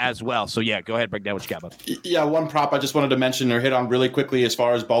for you as well. So, yeah, go ahead, break down what you got, bud. Yeah, one prop I just wanted to mention or hit on really quickly as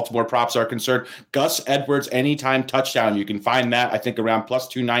far as Baltimore props are concerned. Gus Edwards, anytime touchdown. You can find that, I think, around plus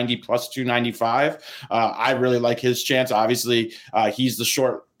 290, plus 295. I really like his chance. Obviously, he's the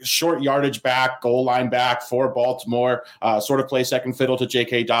short short yardage back, goal line back for Baltimore, sort of play second fiddle to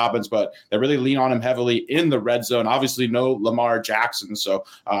J.K. Dobbins, but they really lean on him heavily in the red zone. Obviously, no Lamar Jackson, so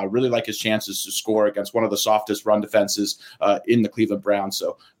really like his chances to score against one of the softest run defenses in the Cleveland Browns.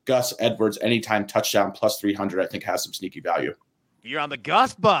 So Gus Edwards, anytime touchdown, plus 300, I think has some sneaky value. You're on the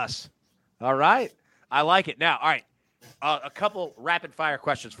Gus bus. All right. I like it. Now, all right, a couple rapid-fire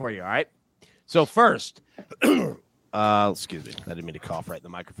questions for you, all right? So first, excuse me. I didn't mean to cough right in the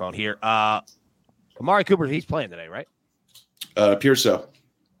microphone here. Amari Cooper, he's playing today, right? Appears so.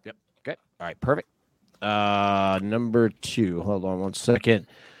 Yep. Okay. All right. Perfect. Number 2. Hold on one second.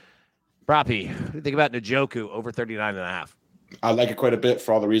 Proppy, what do you think about Njoku over 39.5? I like it quite a bit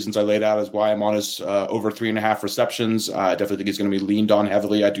for all the reasons I laid out as why I'm on his over 3.5 receptions. I definitely think he's going to be leaned on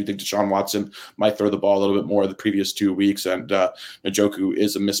heavily. I do think Deshaun Watson might throw the ball a little bit more the previous 2 weeks, and Njoku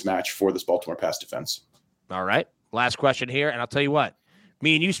is a mismatch for this Baltimore pass defense. All right. Last question here, and I'll tell you what.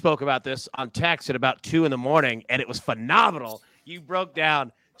 Me and you spoke about this on text at about 2 in the morning, and it was phenomenal. You broke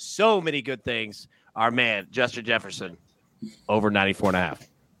down so many good things. Our man, Justin Jefferson, over 94.5.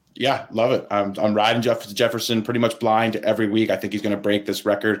 Yeah, love it. I'm riding Jefferson pretty much blind every week. I think he's going to break this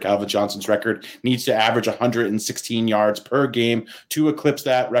record. Calvin Johnson's record needs to average 116 yards per game to eclipse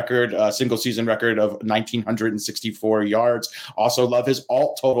that record, single season record of 1,964 yards. Also love his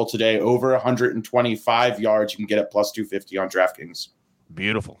alt total today, over 125 yards. You can get it plus 250 on DraftKings.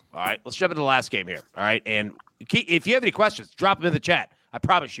 Beautiful. All right, let's jump into the last game here. All right, and if you have any questions, drop them in the chat. I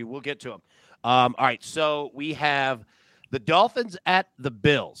promise you, we'll get to them. All right, so we have the Dolphins at the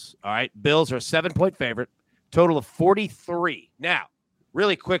Bills. All right, Bills are a 7-point favorite, total of 43. Now,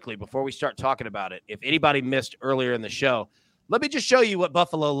 really quickly, before we start talking about it, if anybody missed earlier in the show, let me just show you what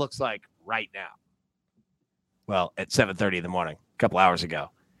Buffalo looks like right now. Well, at 7:30 in the morning, a couple hours ago.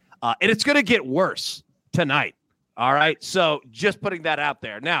 And it's going to get worse tonight. All right, so just putting that out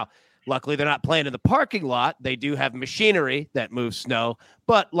there. Now, luckily, they're not playing in the parking lot. They do have machinery that moves snow.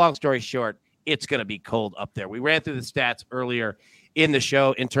 But long story short, it's going to be cold up there. We ran through the stats earlier in the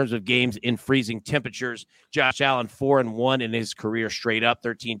show in terms of games in freezing temperatures. Josh Allen, 4-1 in his career straight up,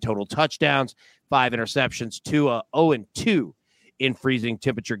 13 total touchdowns, 5 interceptions, Tua 0-2 in freezing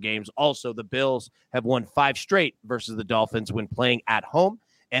temperature games. Also, the Bills have won 5 straight versus the Dolphins when playing at home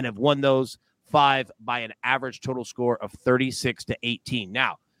and have won those 5 by an average total score of 36-18.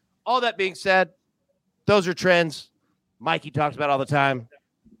 Now, all that being said, those are trends Mikey talks about all the time.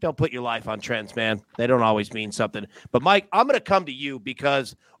 Don't put your life on trends, man. They don't always mean something. But, Mike, I'm going to come to you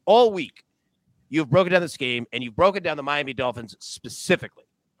because all week you've broken down this game and you've broken down the Miami Dolphins specifically,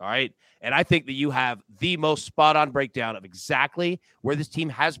 all right? And I think that you have the most spot-on breakdown of exactly where this team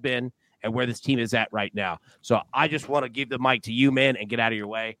has been and where this team is at right now. So I just want to give the mic to you, man, and get out of your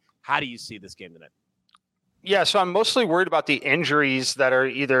way. How do you see this game tonight? Yeah, so I'm mostly worried about the injuries that are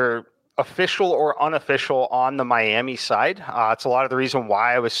either official or unofficial on the Miami side. It's a lot of the reason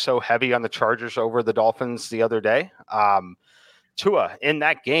why I was so heavy on the Chargers over the Dolphins the other day. Tua in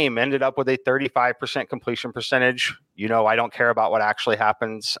that game ended up with a 35% completion percentage. You know, I don't care about what actually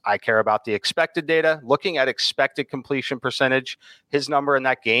happens. I care about the expected data. Looking at expected completion percentage, his number in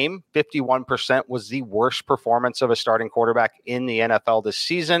that game, 51%, was the worst performance of a starting quarterback in the NFL this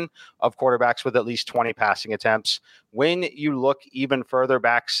season, of quarterbacks with at least 20 passing attempts. When you look even further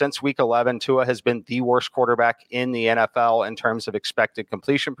back, since week 11, Tua has been the worst quarterback in the NFL in terms of expected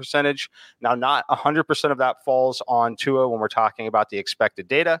completion percentage. Now, not 100% of that falls on Tua when we're talking about the expected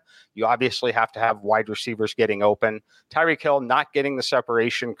data. You obviously have to have wide receivers getting open. Tyreek Hill not getting the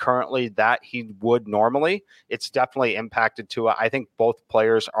separation currently that he would normally. It's definitely impacted Tua. I think both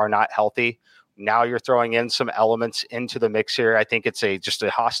players are not healthy. Now you're throwing in some elements into the mix here. I think it's just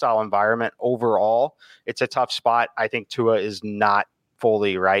a hostile environment overall. It's a tough spot. I think Tua is not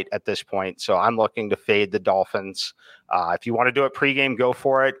fully right at this point. So I'm looking to fade the Dolphins. If you want to do it pregame, go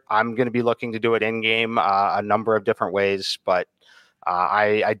for it. I'm going to be looking to do it in game a number of different ways, but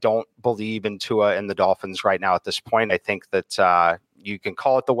I don't believe in Tua and the Dolphins right now at this point. I think that you can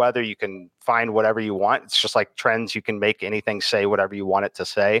call it the weather. You can find whatever you want. It's just like trends. You can make anything say whatever you want it to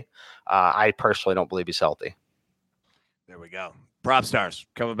say. I personally don't believe he's healthy. There we go. Prop Stars,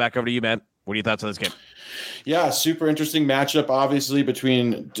 coming back over to you, man. What are your thoughts on this game? Yeah, super interesting matchup, obviously,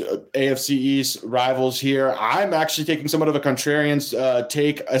 between AFC East rivals here. I'm actually taking somewhat of a contrarian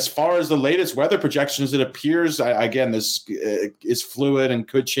take. As far as the latest weather projections, it appears, again, this is fluid and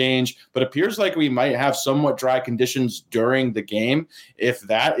could change, but appears like we might have somewhat dry conditions during the game. If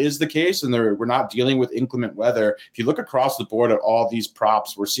that is the case, and we're not dealing with inclement weather, if you look across the board at all these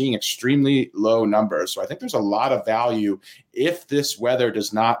props, we're seeing extremely low numbers. So I think there's a lot of value if this weather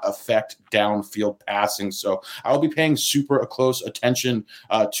does not affect downfield passing. So I will be paying super close attention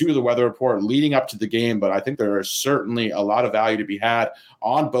to the weather report leading up to the game, but I think there is certainly a lot of value to be had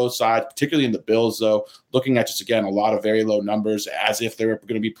on both sides, particularly in the Bills, though, looking at just, again, a lot of very low numbers as if they're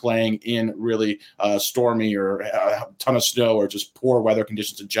going to be playing in really stormy or a ton of snow or just poor weather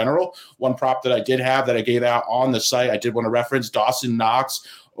conditions in general. One prop that I did have that I gave out on the site, I did want to reference Dawson Knox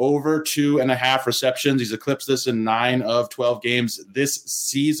over 2.5 receptions. He's eclipsed this in 9 of 12 games this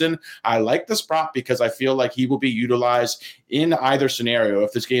season. I like this prop because I feel like he will be utilized in either scenario.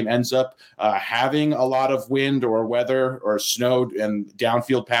 If this game ends up having a lot of wind or weather or snow and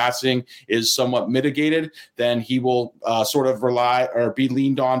downfield passing is somewhat mitigated, then he will sort of rely or be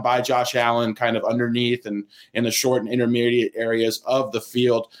leaned on by Josh Allen kind of underneath and in the short and intermediate areas of the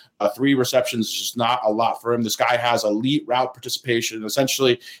field. 3 receptions is just not a lot for him. This guy has elite route participation.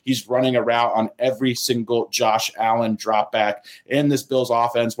 Essentially, he's running a route on every single Josh Allen drop back in this Bills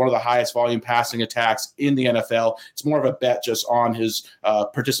offense, one of the highest volume passing attacks in the NFL. It's more of a bet just on his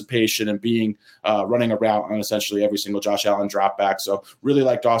participation and being running a route on essentially every single Josh Allen drop back. So really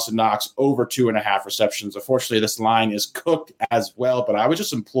like Dawson Knox over 2.5 receptions. Unfortunately, this line is cooked as well, but I would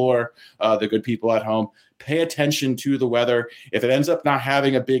just implore the good people at home, pay attention to the weather. If it ends up not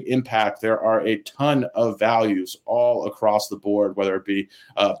having a big impact, there are a ton of values all across the board, whether it be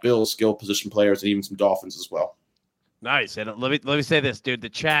Bills, skill position players, and even some Dolphins as well. Nice. And let me say this, dude. The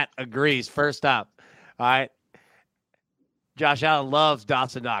chat agrees. First up, all right. Josh Allen loves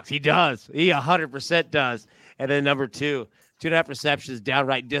Dawson Knox. He does. He 100% does. And then number 2, 2.5 receptions,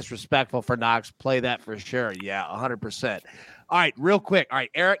 downright disrespectful for Knox. Play that for sure. Yeah, 100%. All right, real quick. All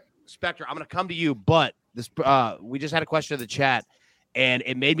right, Eric Spector, I'm going to come to you, but this we just had a question in the chat, and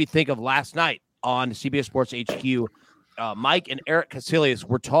it made me think of last night on CBS Sports HQ. Mike and Eric Casillas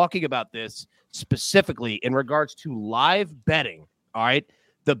were talking about this specifically in regards to live betting, all right,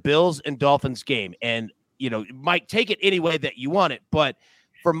 the Bills and Dolphins game. And, you know, Mike, take it any way that you want it, but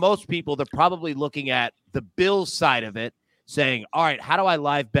for most people, they're probably looking at the Bills side of it, saying, all right, how do I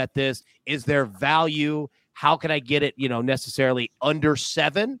live bet this? Is there value? How can I get it, you know, necessarily under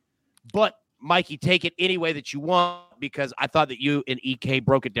 7? But Mikey, take it any way that you want, because I thought that you and EK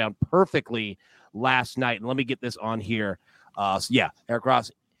broke it down perfectly last night. And let me get this on here. Eric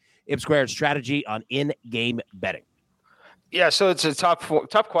Ross, IPSquared strategy on in-game betting. Yeah, so it's a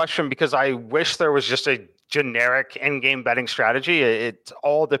tough question because I wish there was just a generic in-game betting strategy. It's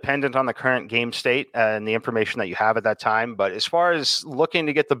all dependent on the current game state and the information that you have at that time. But as far as looking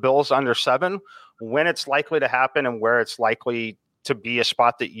to get the Bills under 7, when it's likely to happen and where it's likely to be a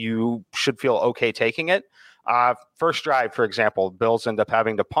spot that you should feel okay taking it. First drive, for example, Bills end up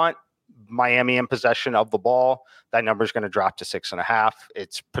having to punt, Miami in possession of the ball. That number is going to drop to 6.5.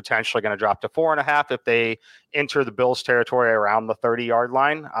 It's potentially going to drop to 4.5 if they enter the Bills territory around the 30-yard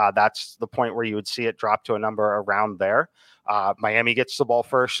line. That's the point where you would see it drop to a number around there. Miami gets the ball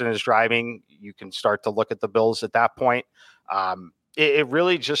first and is driving. You can start to look at the Bills at that point. It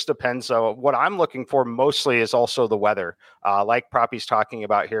really just depends. So what I'm looking for mostly is also the weather. Like Proppy's talking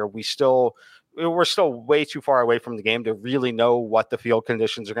about here, we're still way too far away from the game to really know what the field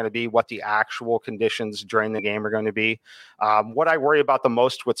conditions are going to be, what the actual conditions during the game are going to be. What I worry about the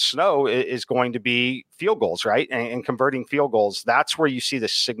most with snow is going to be field goals, right? And converting field goals. That's where you see the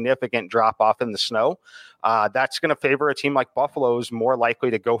significant drop off in the snow. That's going to favor a team like Buffalo, who's more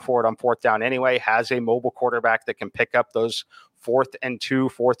likely to go for it on 4th down anyway, has a mobile quarterback that can pick up those 4th and 2,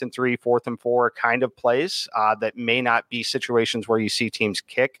 4th and 3, 4th and 4 kind of plays that may not be situations where you see teams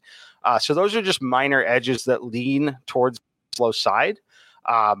kick. So those are just minor edges that lean towards the slow side.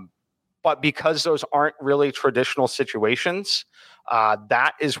 But because those aren't really traditional situations,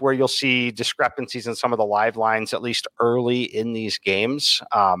 that is where you'll see discrepancies in some of the live lines, at least early in these games.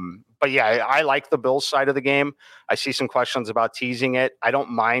 But yeah, I like the Bills side of the game. I see some questions about teasing it. I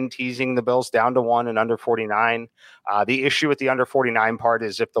don't mind teasing the Bills down to 1 and under 49. The issue with the under 49 part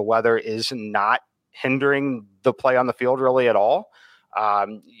is if the weather is not hindering the play on the field really at all,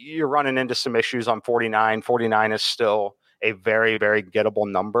 you're running into some issues on 49. 49 is still a very, very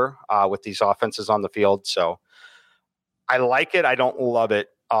gettable number with these offenses on the field. So I like it. I don't love it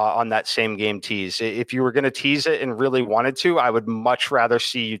on that same game tease. If you were going to tease it and really wanted to, I would much rather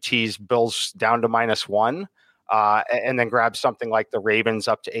see you tease Bills down to -1 and then grab something like the Ravens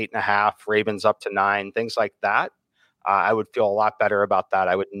up to 8.5, Ravens up to 9, things like that. I would feel a lot better about that.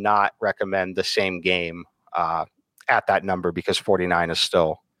 I would not recommend the same game at that number because 49 is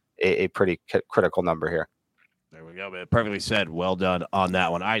still a pretty critical number here. There we go, man. Perfectly said. Well done on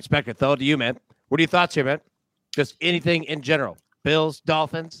that one. All right, Spector, throw it to you, man. What are your thoughts here, man? Just anything in general. Bills,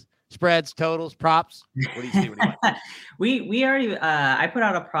 Dolphins, Spreads, totals, props. What do you see? What do you like? we already I put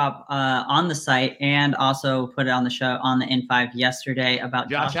out a prop on the site and also put it on the show on the N5 yesterday about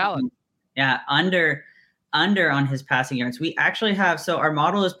Josh Allen. Yeah, under on his passing yards. We actually have, so our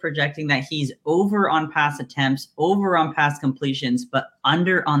model is projecting that he's over on pass attempts, over on pass completions, but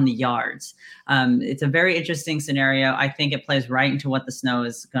under on the yards. It's a very interesting scenario. I think it plays right into what the snow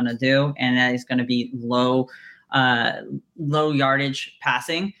is going to do, and that is going to be low yardage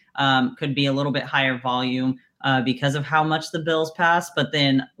passing. Could be a little bit higher volume because of how much the Bills pass, but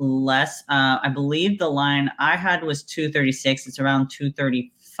then less. I believe the line I had was 236. It's around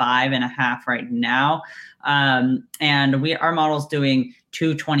 235.5 right now. And our model's doing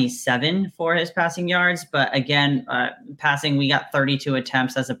 227 for his passing yards. But again, passing, we got 32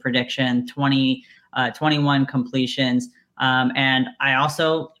 attempts as a prediction, 21 completions. And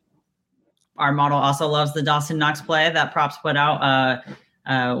our model also loves the Dawson Knox play that props put out.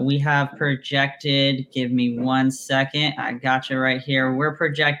 We have projected, give me 1 second. I got you right here. We're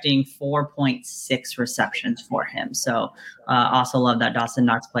projecting 4.6 receptions for him. So also love that Dawson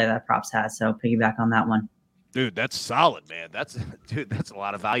Knox play that props has. So piggyback on that one. Dude, that's solid, man. That's a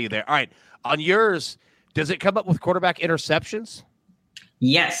lot of value there. All right. On yours, does it come up with quarterback interceptions?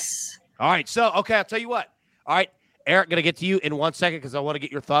 Yes. All right. So, okay, I'll tell you what. All right. Eric, going to get to you in 1 second because I want to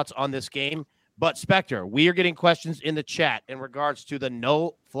get your thoughts on this game. But, Spectre, we are getting questions in the chat in regards to the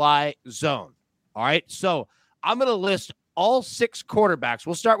no-fly zone. All right? So I'm going to list all 6 quarterbacks.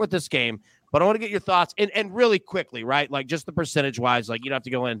 We'll start with this game, but I want to get your thoughts. And really quickly, right, like just the percentage-wise, like you don't have to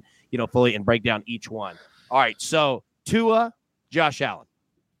go in, fully and break down each one. All right, so Tua, Josh Allen.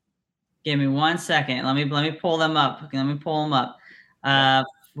 Give me 1 second. Let me pull them up.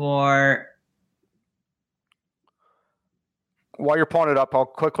 While you're pulling it up, I'll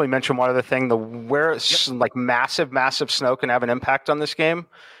quickly mention one other thing. Like massive snow can have an impact on this game.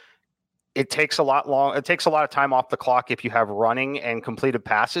 It takes a lot of time off the clock if you have running and completed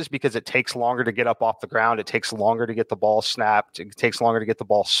passes because it takes longer to get up off the ground. It takes longer to get the ball snapped. It takes longer to get the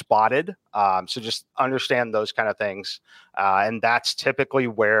ball spotted. So just understand those kind of things. And that's typically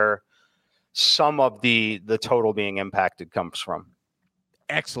where some of the total being impacted comes from.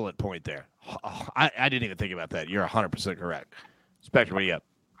 Excellent point there. Oh, I didn't even think about that. You're 100% correct. Spectre, what do you got?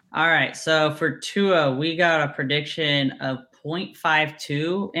 All right. So for Tua, we got a prediction of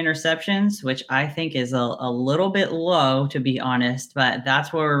 0.52 interceptions, which I think is a little bit low, to be honest, but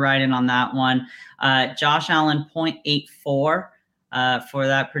that's where we're riding on that one. Josh Allen, 0.84 for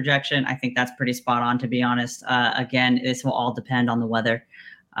that projection. I think that's pretty spot on, to be honest. Again, this will all depend on the weather.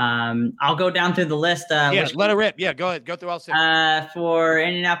 I'll go down through the list. Let it rip. Yeah, go ahead. Go through all 6. For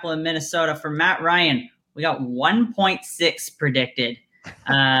Indianapolis and Minnesota, for Matt Ryan, we got 1.6 predicted.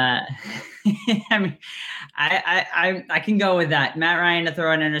 I mean, I can go with that. Matt Ryan to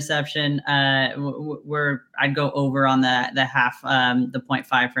throw an interception. I'd go over on the half, the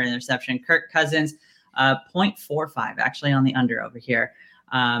 0.5 for an interception. Kirk Cousins, 0.45 actually on the under over here.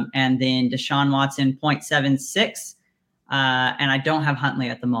 And then Deshaun Watson, 0.76. And I don't have Huntley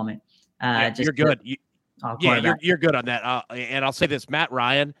at the moment. You're good. You're good on that. And I'll say this, Matt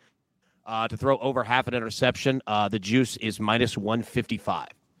Ryan, to throw over half an interception, the juice is minus 155.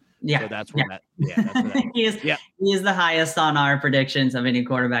 Yeah. So that's where that. He is the highest on our predictions of any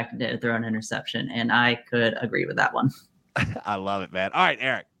quarterback to throw an interception. And I could agree with that one. I love it, man. All right,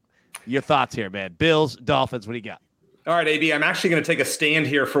 Eric, your thoughts here, man. Bills, Dolphins, what do you got? All right, AB, I'm actually going to take a stand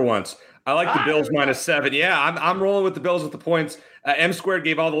here for once. I like the Bills -7. Yeah, I'm rolling with the Bills with the points. M Squared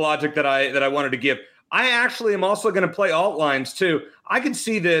gave all the logic that I wanted to give. I actually am also going to play alt lines too. I could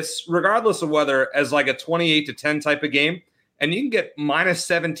see this, regardless of weather, as like a 28-10 type of game, and you can get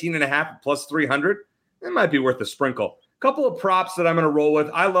 -17.5 plus 300. It might be worth a sprinkle. A couple of props that I'm going to roll with.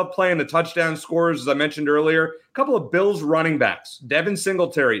 I love playing the touchdown scores, as I mentioned earlier. A couple of Bills running backs. Devin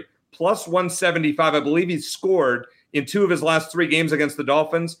Singletary, plus 175. I believe he's scored in 2 of his last 3 games against the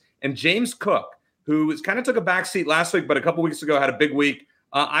Dolphins. And James Cook, who kind of took a backseat last week, but a couple weeks ago had a big week.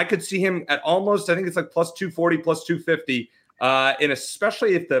 I could see him at almost, I think it's like plus 240, plus 250. And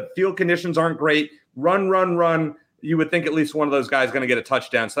especially if the field conditions aren't great, run, you would think at least one of those guys is going to get a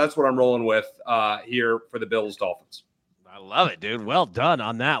touchdown. So that's what I'm rolling with here for the Bills Dolphins. I love it, dude. Well done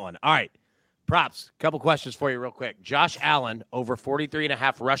on that one. All right. Props. Couple questions for you real quick. Josh Allen over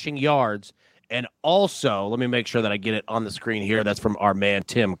 43.5 rushing yards. And also, let me make sure that I get it on the screen here. That's from our man,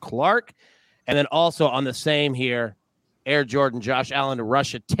 Tim Clark. And then also on the same here, Air Jordan, Josh Allen to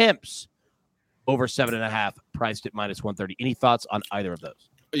rush attempts over 7.5, priced at -130. Any thoughts on either of those?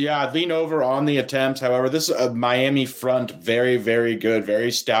 Yeah, I'd lean over on the attempts. However, this is a Miami front, very, very good,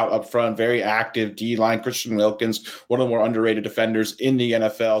 very stout up front, very active D-line. Christian Wilkins, one of the more underrated defenders in the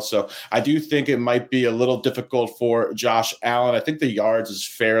NFL. So I do think it might be a little difficult for Josh Allen. I think the yards is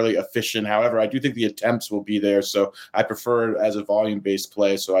fairly efficient. However, I do think the attempts will be there. So I prefer it as a volume-based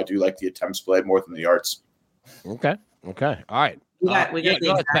play. So I do like the attempts play more than the yards. Okay. All right. We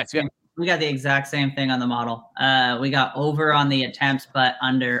got the exact same thing on the model. We got over on the attempts, but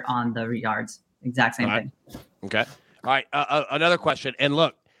under on the yards. Exact same thing. Okay. All right. Another question. And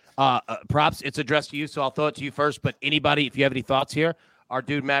look, props, it's addressed to you, so I'll throw it to you first. But anybody, if you have any thoughts here, our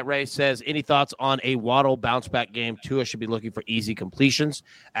dude Matt Ray says, any thoughts on a Waddle bounce back game? Tua should be looking for easy completions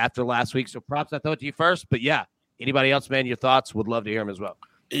after last week. So props, I throw it to you first. But yeah, anybody else, man, your thoughts? Would love to hear them as well.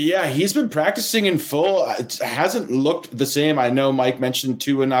 Yeah, he's been practicing in full. It hasn't looked the same. I know Mike mentioned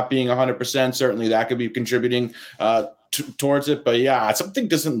Tua not being 100%. Certainly that could be contributing towards it. But yeah, something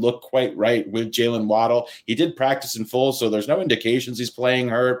doesn't look quite right with Jalen Waddle. He did practice in full, so there's no indications he's playing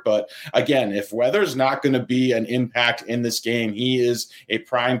hurt. But again, if weather's not going to be an impact in this game, he is a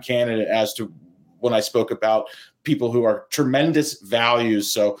prime candidate as to when I spoke about people who are tremendous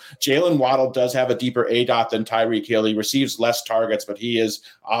values. So Jalen Waddle does have a deeper ADOT than Tyreek Hill. He receives less targets, but he is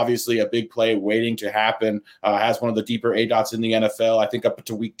obviously a big play waiting to happen. Has one of the deeper ADOTs in the NFL. I think up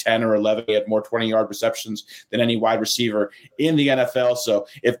to week 10 or 11, he had more 20-yard receptions than any wide receiver in the NFL. So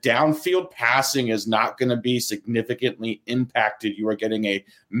if downfield passing is not going to be significantly impacted, you are getting a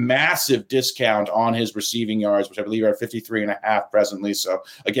massive discount on his receiving yards, which I believe are 53.5 presently. So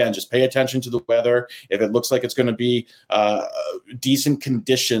again, just pay attention to the weather. If it looks like it's going to be decent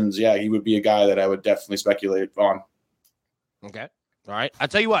conditions, yeah, he would be a guy that I would definitely speculate on. Okay. All right. I'll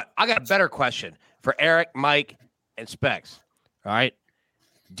tell you what, I got a better question for Eric, Mike, and Specs. All right.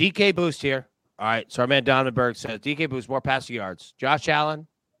 DK Boost here. All right. So our man Donovan Berg says DK Boost, more passing yards. Josh Allen,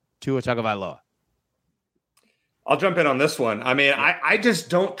 Tua Tagovailoa. I'll jump in on this one. I mean, I just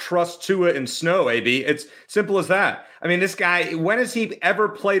don't trust Tua in snow, AB. It's simple as that. I mean, this guy, when has he ever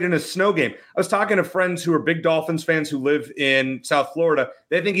played in a snow game? I was talking to friends who are big Dolphins fans who live in South Florida.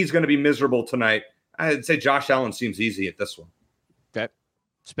 They think he's going to be miserable tonight. I'd say Josh Allen seems easy at this one. Okay.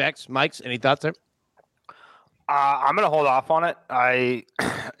 Specs, Mike's, any thoughts there? I'm going to hold off on it.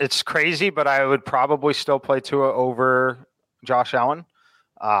 It's crazy, but I would probably still play Tua over Josh Allen.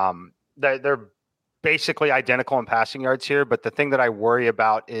 They're basically identical in passing yards here, but the thing that I worry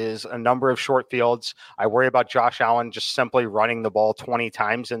about is a number of short fields. I worry about Josh Allen just simply running the ball 20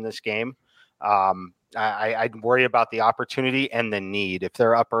 times in this game. I'd worry about the opportunity and the need. If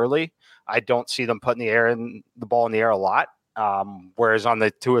they're up early, I don't see them putting the ball in the air a lot. Whereas on the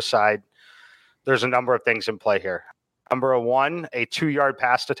Tua side, there's a number of things in play here. Number one, a 2-yard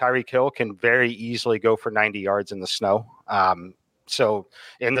pass to Tyreek Hill can very easily go for 90 yards in the snow. So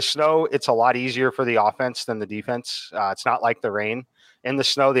in the snow, it's a lot easier for the offense than the defense. It's not like the rain. In the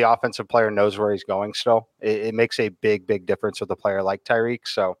snow, the offensive player knows where he's going still. It makes a big, big difference with a player like Tyreek.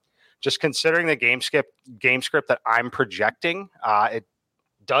 So just considering the game script that I'm projecting, it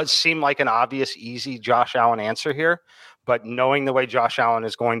does seem like an obvious, easy Josh Allen answer here. But knowing the way Josh Allen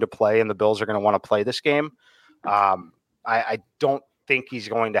is going to play and the Bills are going to want to play this game, I don't think he's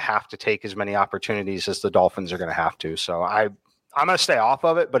going to have to take as many opportunities as the Dolphins are going to have to. So I'm going to stay off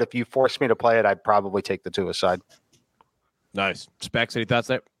of it, but if you force me to play it, I'd probably take the Tua side. Nice. Specs, any thoughts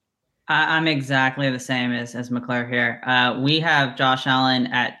there? I'm exactly the same as McClure here. We have Josh Allen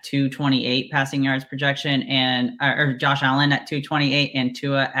at 228 passing yards projection or Josh Allen at 228 and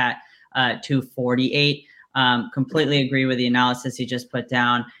Tua at 248. Completely agree with the analysis he just put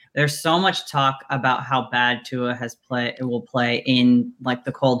down. There's so much talk about how bad Tua will play in like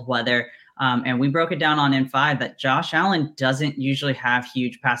the cold weather. And we broke it down on N5 that Josh Allen doesn't usually have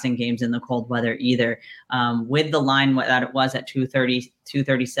huge passing games in the cold weather either. With the line that it was at 230,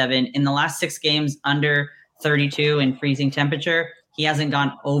 237 in the last 6 games under 32 in freezing temperature, he hasn't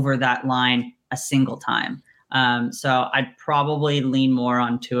gone over that line a single time. So I'd probably lean more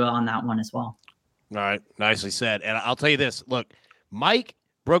on Tua on that one as well. All right. Nicely said. And I'll tell you this, look, Mike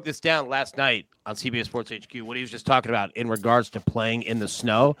broke this down last night on CBS Sports HQ, what he was just talking about in regards to playing in the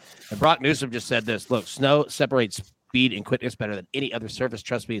snow. And Brock Newsom just said this, look, snow separates speed and quickness better than any other surface.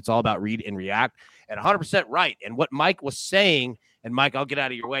 Trust me, it's all about read and react. And 100% right. And what Mike was saying, and Mike, I'll get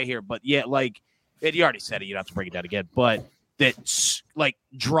out of your way here, but yeah, like, you already said it, you don't have to break it down again, but that like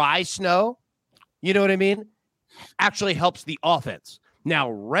dry snow, you know what I mean, actually helps the offense. Now,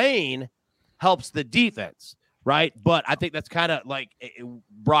 rain helps the defense. Right. But I think that's kind of like,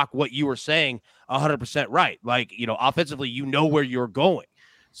 Brock, what you were saying, 100% right. Like, offensively, where you're going.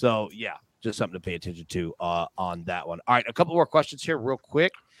 So, yeah, just something to pay attention to on that one. All right, a couple more questions here real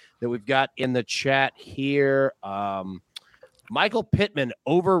quick that we've got in the chat here. Michael Pittman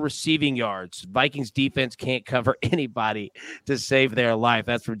over receiving yards. Vikings defense can't cover anybody to save their life.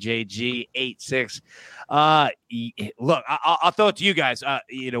 That's from JG86. Look, I'll throw it to you guys.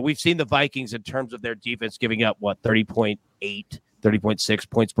 We've seen the Vikings in terms of their defense giving up, 30.8, 30.6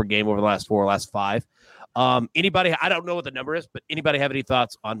 points per game over the last 5. Anybody, I don't know what the number is, but anybody have any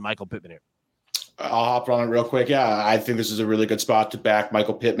thoughts on Michael Pittman here? I'll hop on it real quick. Yeah, I think this is a really good spot to back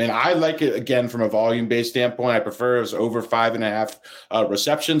Michael Pittman. I like it, again, from a volume-based standpoint. I prefer it was over 5.5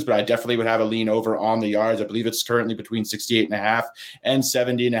 receptions, but I definitely would have a lean over on the yards. I believe it's currently between 68.5 and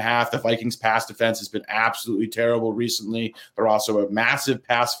 70.5. The Vikings pass defense has been absolutely terrible recently. They're also a massive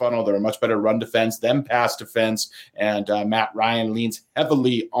pass funnel. They're a much better run defense than pass defense, and Matt Ryan leans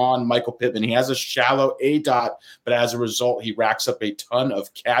heavily on Michael Pittman. He has a shallow ADOT, but as a result, he racks up a ton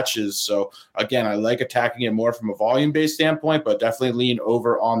of catches. So, again, I like attacking it more from a volume-based standpoint, but definitely lean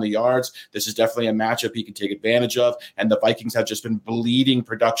over on the yards. This is definitely a matchup he can take advantage of, and the Vikings have just been bleeding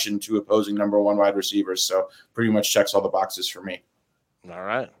production to opposing number 1 wide receivers, so pretty much checks all the boxes for me. All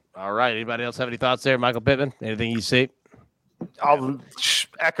right. Anybody else have any thoughts there, Michael Pittman? Anything you see? I'll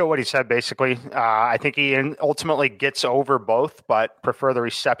echo what he said, basically. I think he ultimately gets over both, but prefer the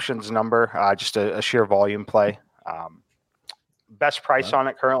receptions number, just a sheer volume play. Best price on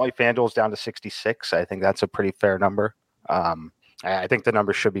it currently, FanDuel's down to 66. I think that's a pretty fair number. I think the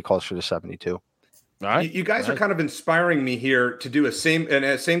number should be closer to 72. All right. You guys are kind of inspiring me here to do a same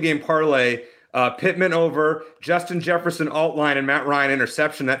game parlay. Pittman over, Justin Jefferson alt line, and Matt Ryan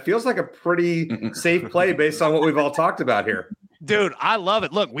interception. That feels like a pretty safe play based on what we've all talked about here. Dude, I love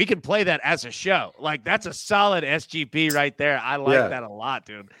it. Look, we can play that as a show. Like, that's a solid SGP right there. I like that a lot,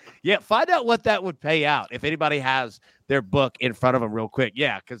 dude. Yeah, find out what that would pay out if anybody has their book in front of them real quick.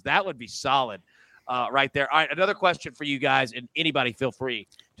 Yeah, because that would be solid right there. All right, another question for you guys, and anybody feel free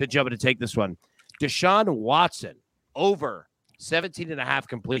to jump in and take this one. Deshaun Watson over 17.5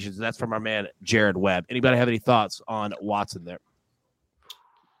 completions. That's from our man, Jared Webb. Anybody have any thoughts on Watson there?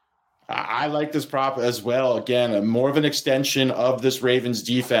 I like this prop as well. Again, more of an extension of this Ravens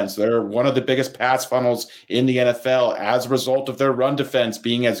defense. They're one of the biggest pass funnels in the NFL as a result of their run defense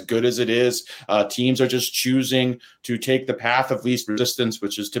being as good as it is. Teams are just choosing to take the path of least resistance,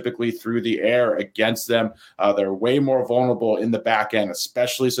 which is typically through the air against them. They're way more vulnerable in the back end,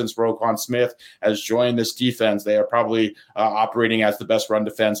 especially since Roquan Smith has joined this defense. They are probably operating as the best run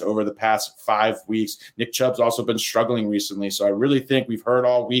defense over the past 5 weeks. Nick Chubb's also been struggling recently. So I really think we've heard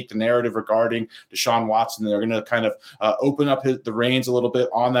all week the narrative regarding Deshaun Watson. They're going to kind of open up the reins a little bit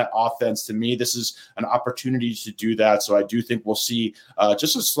on that offense. To me, this is an opportunity to do that. So I do think we'll see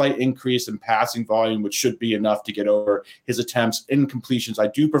just a slight increase in passing volume, which should be enough to get over his attempts in completions. I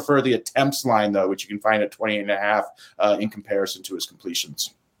do prefer the attempts line, though, which you can find at 28.5 in comparison to his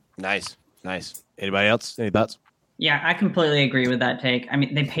completions. Nice. Anybody else? Any thoughts? Yeah, I completely agree with that take. I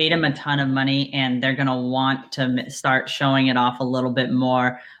mean, they paid him a ton of money, and they're going to want to start showing it off a little bit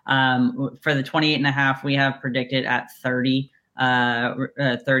more. For the 28.5, we have predicted at 30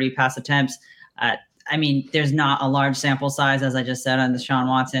 pass attempts. I mean, there's not a large sample size, as I just said, on Deshaun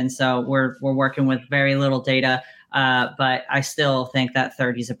Watson. So we're working with very little data, but I still think that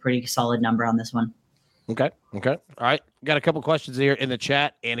 30 is a pretty solid number on this one. Okay. All right. Got a couple questions here in the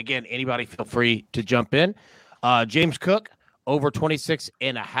chat. And again, anybody feel free to jump in. James Cook, over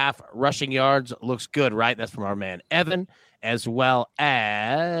 26.5 rushing yards. Looks good, right? That's from our man, Evan, as well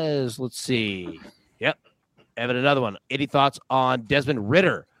as, let's see. Yep. Evan, another one. Any thoughts on Desmond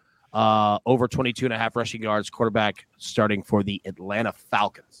Ridder? Over 22.5 rushing yards, quarterback starting for the Atlanta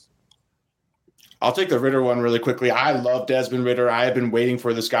Falcons. I'll take the Ridder one really quickly. I love Desmond Ridder. I have been waiting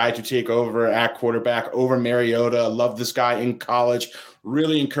for this guy to take over at quarterback over Mariota. Love this guy in college.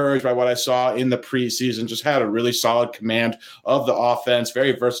 Really encouraged by what I saw in the preseason. Just had a really solid command of the offense.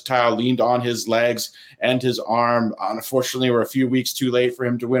 Very versatile, leaned on his legs and his arm. Unfortunately, we're a few weeks too late for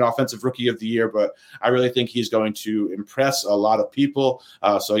him to win Offensive Rookie of the Year, but I really think he's going to impress a lot of people.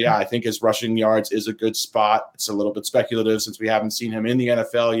 So, yeah, I think his rushing yards is a good spot. It's a little bit speculative since we haven't seen him in the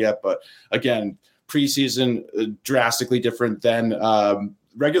NFL yet. But, again, preseason drastically different than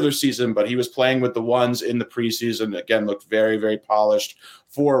regular season, but he was playing with the ones in the preseason. Again, looked very, very polished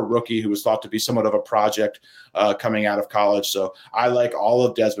for a rookie who was thought to be somewhat of a project coming out of college. So I like all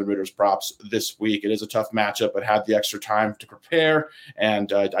of Desmond Ridder's props this week. It is a tough matchup, but had the extra time to prepare,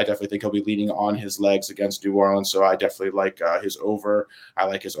 and I definitely think he'll be leaning on his legs against New Orleans. So I definitely like his over. I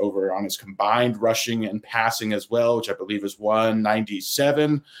like his over on his combined rushing and passing as well, which I believe is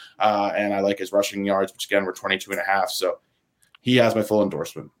 197, and I like his rushing yards, which again were 22.5. So he has my full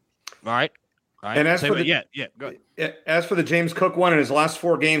endorsement. All right. And as for go ahead. As for the James Cook one, in his last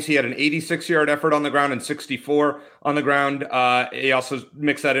 4 games, he had an 86-yard effort on the ground and 64 on the ground. He also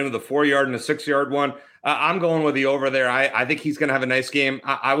mixed that in with a 4-yard and a 6-yard one. I'm going with the over there. I think he's going to have a nice game.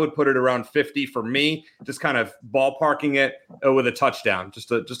 I would put it around 50 for me, just kind of ballparking it with a touchdown,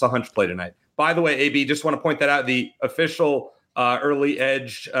 just a hunch play tonight. By the way, AB, just want to point that out. The official early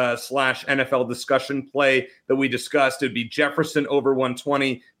edge / NFL discussion play that we discussed, it would be Jefferson over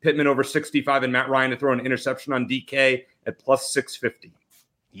 120, Pittman over 65, and Matt Ryan to throw an interception on DK at plus 650.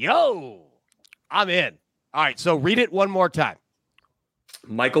 Yo, I'm in. All right, so read it one more time.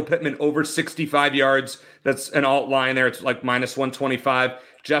 Michael Pittman over 65 yards. That's an alt line there. It's like minus 125.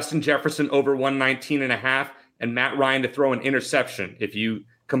 Justin Jefferson over 119.5, and Matt Ryan to throw an interception. If you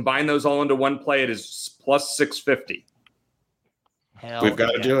combine those all into one play, it is plus 650. We've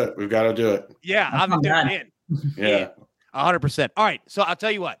got to do it. We've got to do it. Yeah, I'm in. Yeah. 100%. All right, so I'll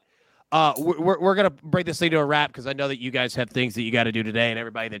tell you what. We're going to break this thing to a wrap because I know that you guys have things that you got to do today, and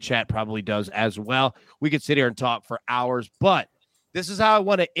everybody in the chat probably does as well. We could sit here and talk for hours, but this is how I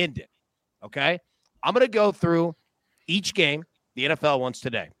want to end it, okay? I'm going to go through each game, the NFL ones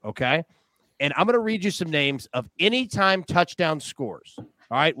today, okay? And I'm going to read you some names of anytime touchdown scores, all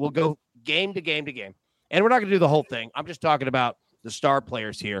right? We'll go game to game to game. And we're not going to do the whole thing. I'm just talking about the star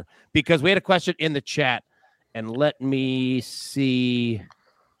players here because we had a question in the chat, and let me see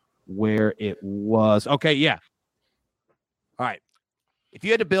where it was. Okay, yeah. All right. If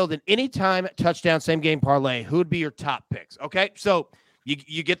you had to build an anytime touchdown, same game parlay, who would be your top picks? Okay, so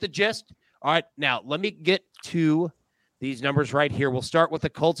you get the gist. All right, now let me get to these numbers right here. We'll start with the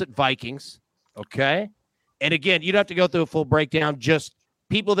Colts at Vikings, okay? And again, you don't have to go through a full breakdown, just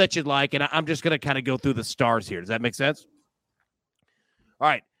people that you'd like, and I'm just going to kind of go through the stars here. Does that make sense? All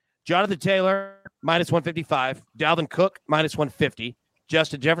right, Jonathan Taylor, minus 155. Dalvin Cook, minus 150.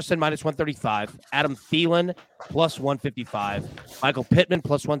 Justin Jefferson, minus 135. Adam Thielen, plus 155. Michael Pittman,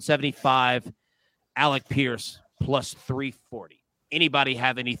 plus 175. Alec Pierce, plus 340. Anybody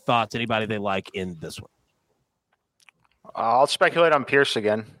have any thoughts? Anybody they like in this one? I'll speculate on Pierce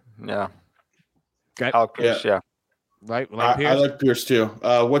again. Yeah. Okay. Alec Pierce, yeah. Right. I like Pierce too.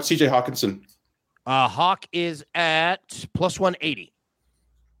 What's CJ Hawkinson? Hawk is at plus 180.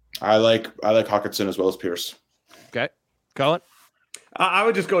 I like Hawkinson as well as Pierce. Okay. Cohen? I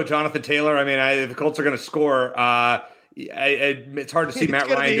would just go with Jonathan Taylor. I mean, if the Colts are going to score, it's hard to see Matt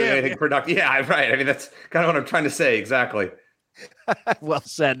Ryan doing anything productive. Yeah, right. I mean, that's kind of what I'm trying to say. Exactly. Well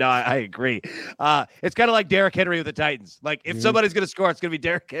said. No, I agree. It's kind of like Derrick Henry with the Titans. Like, if somebody's going to score, it's going to be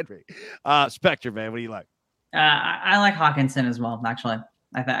Derrick Henry. Spectre, man, what do you like? I like Hawkinson as well, actually.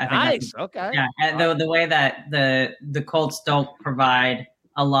 I think nice. Okay. Yeah, and the way that the Colts don't provide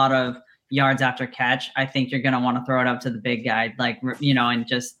a lot of yards after catch, I think you're going to want to throw it up to the big guy, and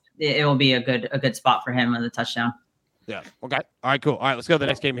just it will be a good spot for him on the touchdown. Yeah. Okay. All right, cool. All right, let's go to the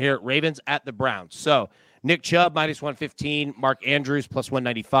next game here. Ravens at the Browns. So Nick Chubb, minus 115. Mark Andrews, plus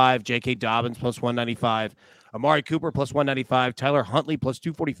 195. J.K. Dobbins, plus 195. Amari Cooper, plus 195. Tyler Huntley, plus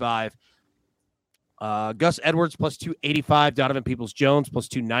 245. Gus Edwards, plus 285. Donovan Peoples-Jones, plus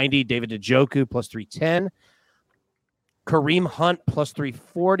 290. David Njoku, plus 310. Kareem Hunt, plus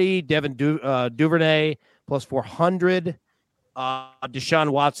 340. Devin Duvernay, plus 400. Deshaun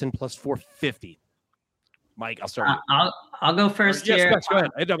Watson, plus 450. Mike, I'll start. I'll go first here. Yes, go ahead.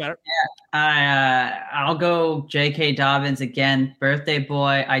 It don't matter. Yeah, I'll go J.K. Dobbins again. Birthday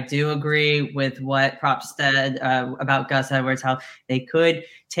boy. I do agree with what Prop said about Gus Edwards, how they could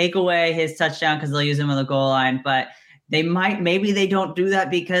take away his touchdown because they'll use him on the goal line, but maybe they don't do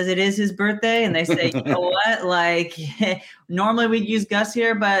that because it is his birthday and they say, you know what, like normally we'd use Gus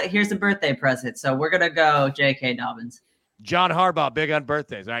here, but here's a birthday present. So we're going to go J.K. Dobbins. John Harbaugh, big on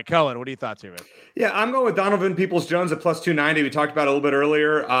birthdays. All right, Cohen, what are your thoughts here, man? Yeah, I'm going with Donovan Peoples-Jones at plus 290. We talked about it a little bit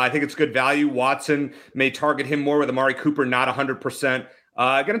earlier. I think it's good value. Watson may target him more with Amari Cooper, not 100%.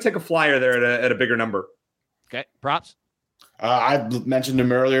 Going to take a flyer there at a bigger number. Okay, props? I mentioned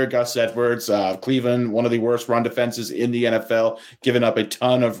him earlier, Gus Edwards, Cleveland, one of the worst run defenses in the NFL, giving up a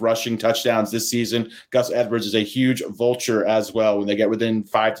ton of rushing touchdowns this season. Gus Edwards is a huge vulture as well. When they get within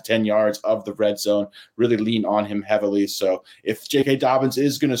 5 to 10 yards of the red zone, really lean on him heavily. So if J.K. Dobbins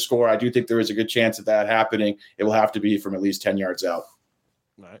is going to score, I do think there is a good chance of that happening. It will have to be from at least 10 yards out.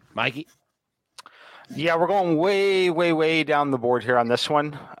 All right. Mikey? Yeah, we're going way, way, way down the board here on this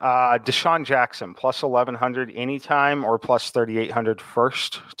one. Deshaun Jackson, plus 1,100 anytime or plus 3,800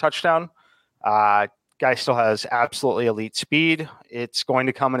 first touchdown. Guy still has absolutely elite speed. It's going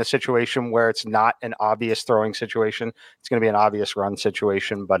to come in a situation where it's not an obvious throwing situation. It's going to be an obvious run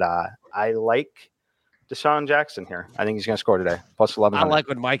situation, but I like Deshaun Jackson here. I think he's going to score today. Plus 11. I like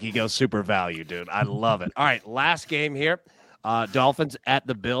when Mikey goes super value, dude. I love it. All right, last game here. Dolphins at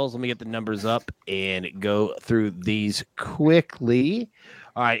the Bills. Let me get the numbers up and go through these quickly.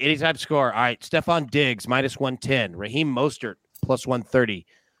 All right, anytime score. All right, Stephon Diggs, minus 110. Raheem Mostert, plus 130.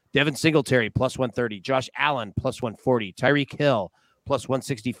 Devin Singletary, plus 130. Josh Allen, plus 140. Tyreek Hill, plus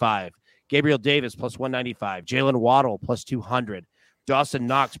 165. Gabriel Davis, plus 195. Jalen Waddle, plus 200. Dawson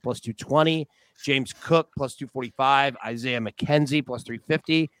Knox, plus 220. James Cook, plus 245. Isaiah McKenzie, plus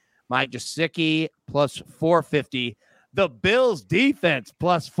 350. Mike Gesicki, plus 450. The Bills defense,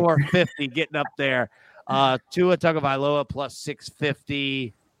 plus 450, getting up there. Tua Tagovailoa, plus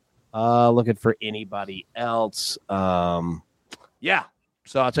 650. Looking for anybody else. Yeah.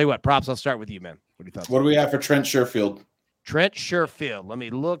 So I'll tell you what, props, I'll start with you, man. What do you think? What do we have for Trent Sherfield? Trent Sherfield. Let me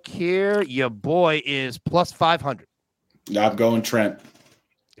look here. Your boy is plus 500. I'm going Trent.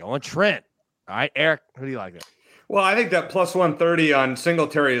 Going Trent. All right, Eric, who do you like there? Well, I think that plus 130 on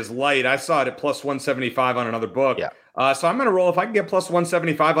Singletary is light. I saw it at plus 175 on another book. Yeah. So I'm going to roll. If I can get plus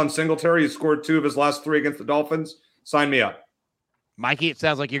 175 on Singletary, he scored 2 of his last 3 against the Dolphins. Sign me up. Mikey, it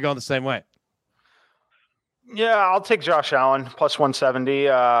sounds like you're going the same way. Yeah, I'll take Josh Allen, plus 170.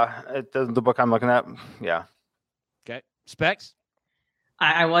 The book I'm looking at. Yeah. Okay. Specs?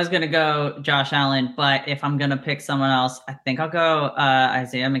 I was going to go Josh Allen, but if I'm going to pick someone else, I think I'll go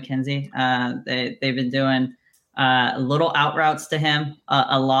Isaiah McKenzie. They've been doing little out routes to him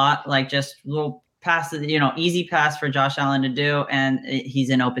a lot, like just little passes, easy pass for Josh Allen to do, and he's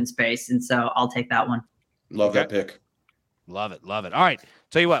in open space. And so I'll take that one. Love that pick. Love it. Love it. All right.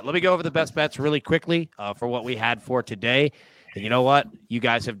 Tell you what, let me go over the best bets really quickly for what we had for today. And you know what? You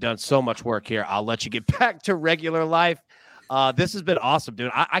guys have done so much work here. I'll let you get back to regular life. This has been awesome,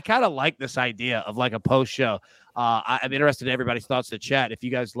 dude. I kind of like this idea of like a post show. I'm interested in everybody's thoughts in the chat. If you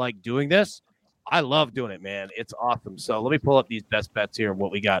guys like doing this, I love doing it, man. It's awesome. So let me pull up these best bets here.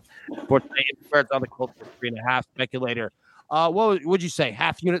 What we got for today? It's on the Colts for 3.5. Speculator. What would you say?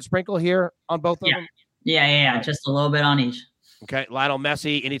 Half unit sprinkle here on both of them? Yeah. Just a little bit on each. Okay, Lionel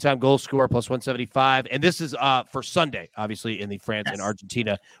Messi, anytime goal scorer, plus 175. And this is for Sunday, obviously, in the France and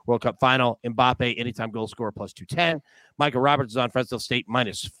Argentina World Cup final. Mbappe, anytime goal scorer, plus 210. Michael Roberts is on Fresno State,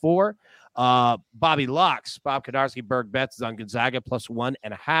 minus 4. Bobby Locks, Bob Kadarski, Berg Betts is on Gonzaga, plus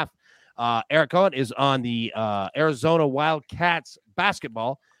 1.5. Eric Cohen is on the Arizona Wildcats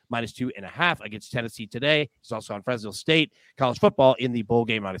basketball, minus 2.5 against Tennessee today. He's also on Fresno State. College football in the bowl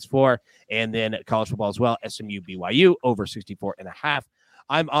game, minus 4. And then college football as well, SMU BYU over 64.5.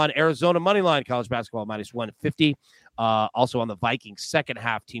 I'm on Arizona money line college basketball, minus 150. Also on the Vikings second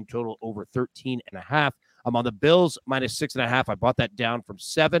half team total over 13.5. I'm on the Bills minus 6.5. I bought that down from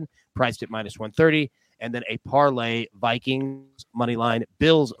 7, priced at minus 130. And then a parlay Vikings money line,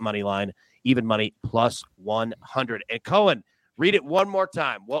 Bills money line, even money plus 100. And Cohen, read it one more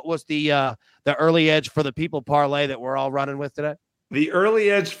time. What was the early edge for the people parlay that we're all running with today? The early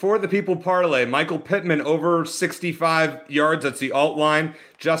edge for the people parlay, Michael Pittman over 65 yards. That's the alt line.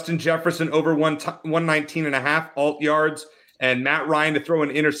 Justin Jefferson over 119.5 alt yards. And Matt Ryan to throw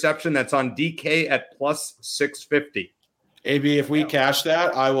an interception. That's on DK at plus 650. AB, if we cash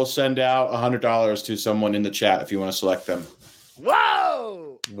that, I will send out $100 to someone in the chat if you want to select them.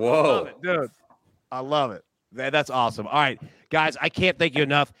 Whoa. I love it, dude. I love it. That's awesome. All right, guys, I can't thank you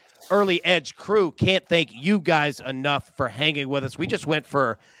enough. Early Edge crew can't thank you guys enough for hanging with us. We just went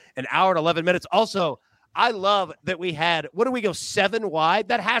for an hour and 11 minutes. Also, I love that we had, what do we go, 7 wide?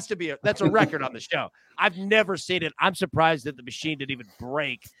 That has to be, that's a record on the show. I've never seen it. I'm surprised that the machine didn't even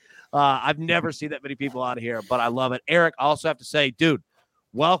break. I've never seen that many people out here, but I love it. Eric, I also have to say, dude,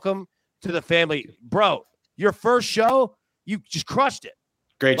 welcome to the family. Bro, your first show, you just crushed it.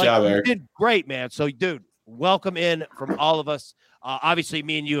 Great job, Eric. You did great, man. So, dude, welcome in from all of us. Obviously,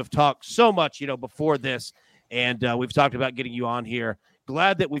 me and you have talked so much, before this, and we've talked about getting you on here.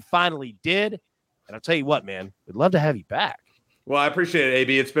 Glad that we finally did. And I'll tell you what, man, we'd love to have you back. Well, I appreciate it,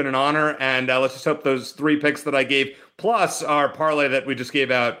 AB. It's been an honor, and let's just hope those 3 picks that I gave, plus our parlay that we just gave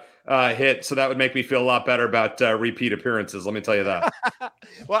out, hit. So that would make me feel a lot better about repeat appearances. Let me tell you that.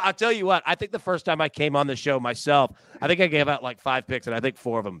 Well, I'll tell you what. I think the first time I came on the show myself, I think I gave out like 5 picks, and I think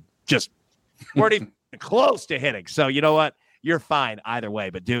 4 of them just weren't even close to hitting. So you know what? You're fine either way.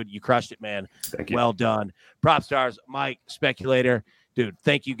 But, dude, you crushed it, man. Thank you. Well done. Prop Stars, Mike, Speculator. Dude,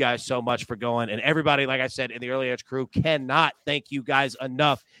 thank you guys so much for going. And everybody, like I said, in the Early Edge crew cannot thank you guys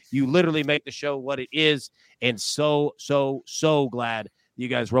enough. You literally make the show what it is. And so glad you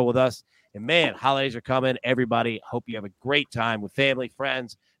guys roll with us. And, man, holidays are coming. Everybody, hope you have a great time with family,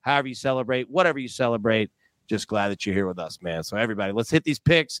 friends, however you celebrate, whatever you celebrate. just glad that you're here with us, man. So everybody, let's hit these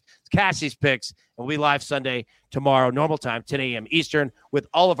picks. Let's cash these picks. And we'll be live Sunday, tomorrow, normal time, 10 a.m. Eastern, with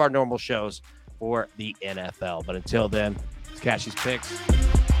all of our normal shows for the NFL. But until then, let's cash these picks.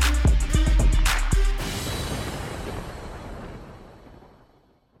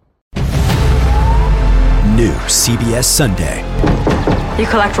 New CBS Sunday. You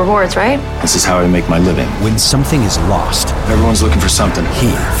collect rewards, right? This is how I make my living. When something is lost, everyone's looking for something.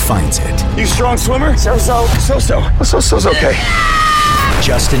 He finds it. You strong swimmer? So-so. So-so's okay.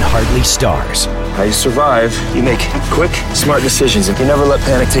 Justin Hartley stars. How you survive, you make quick, smart decisions, and you never let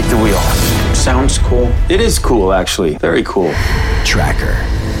panic take the wheel. Sounds cool. It is cool, actually. Very cool. Tracker.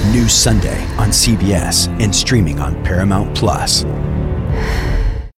 New Sunday on CBS and streaming on Paramount Plus.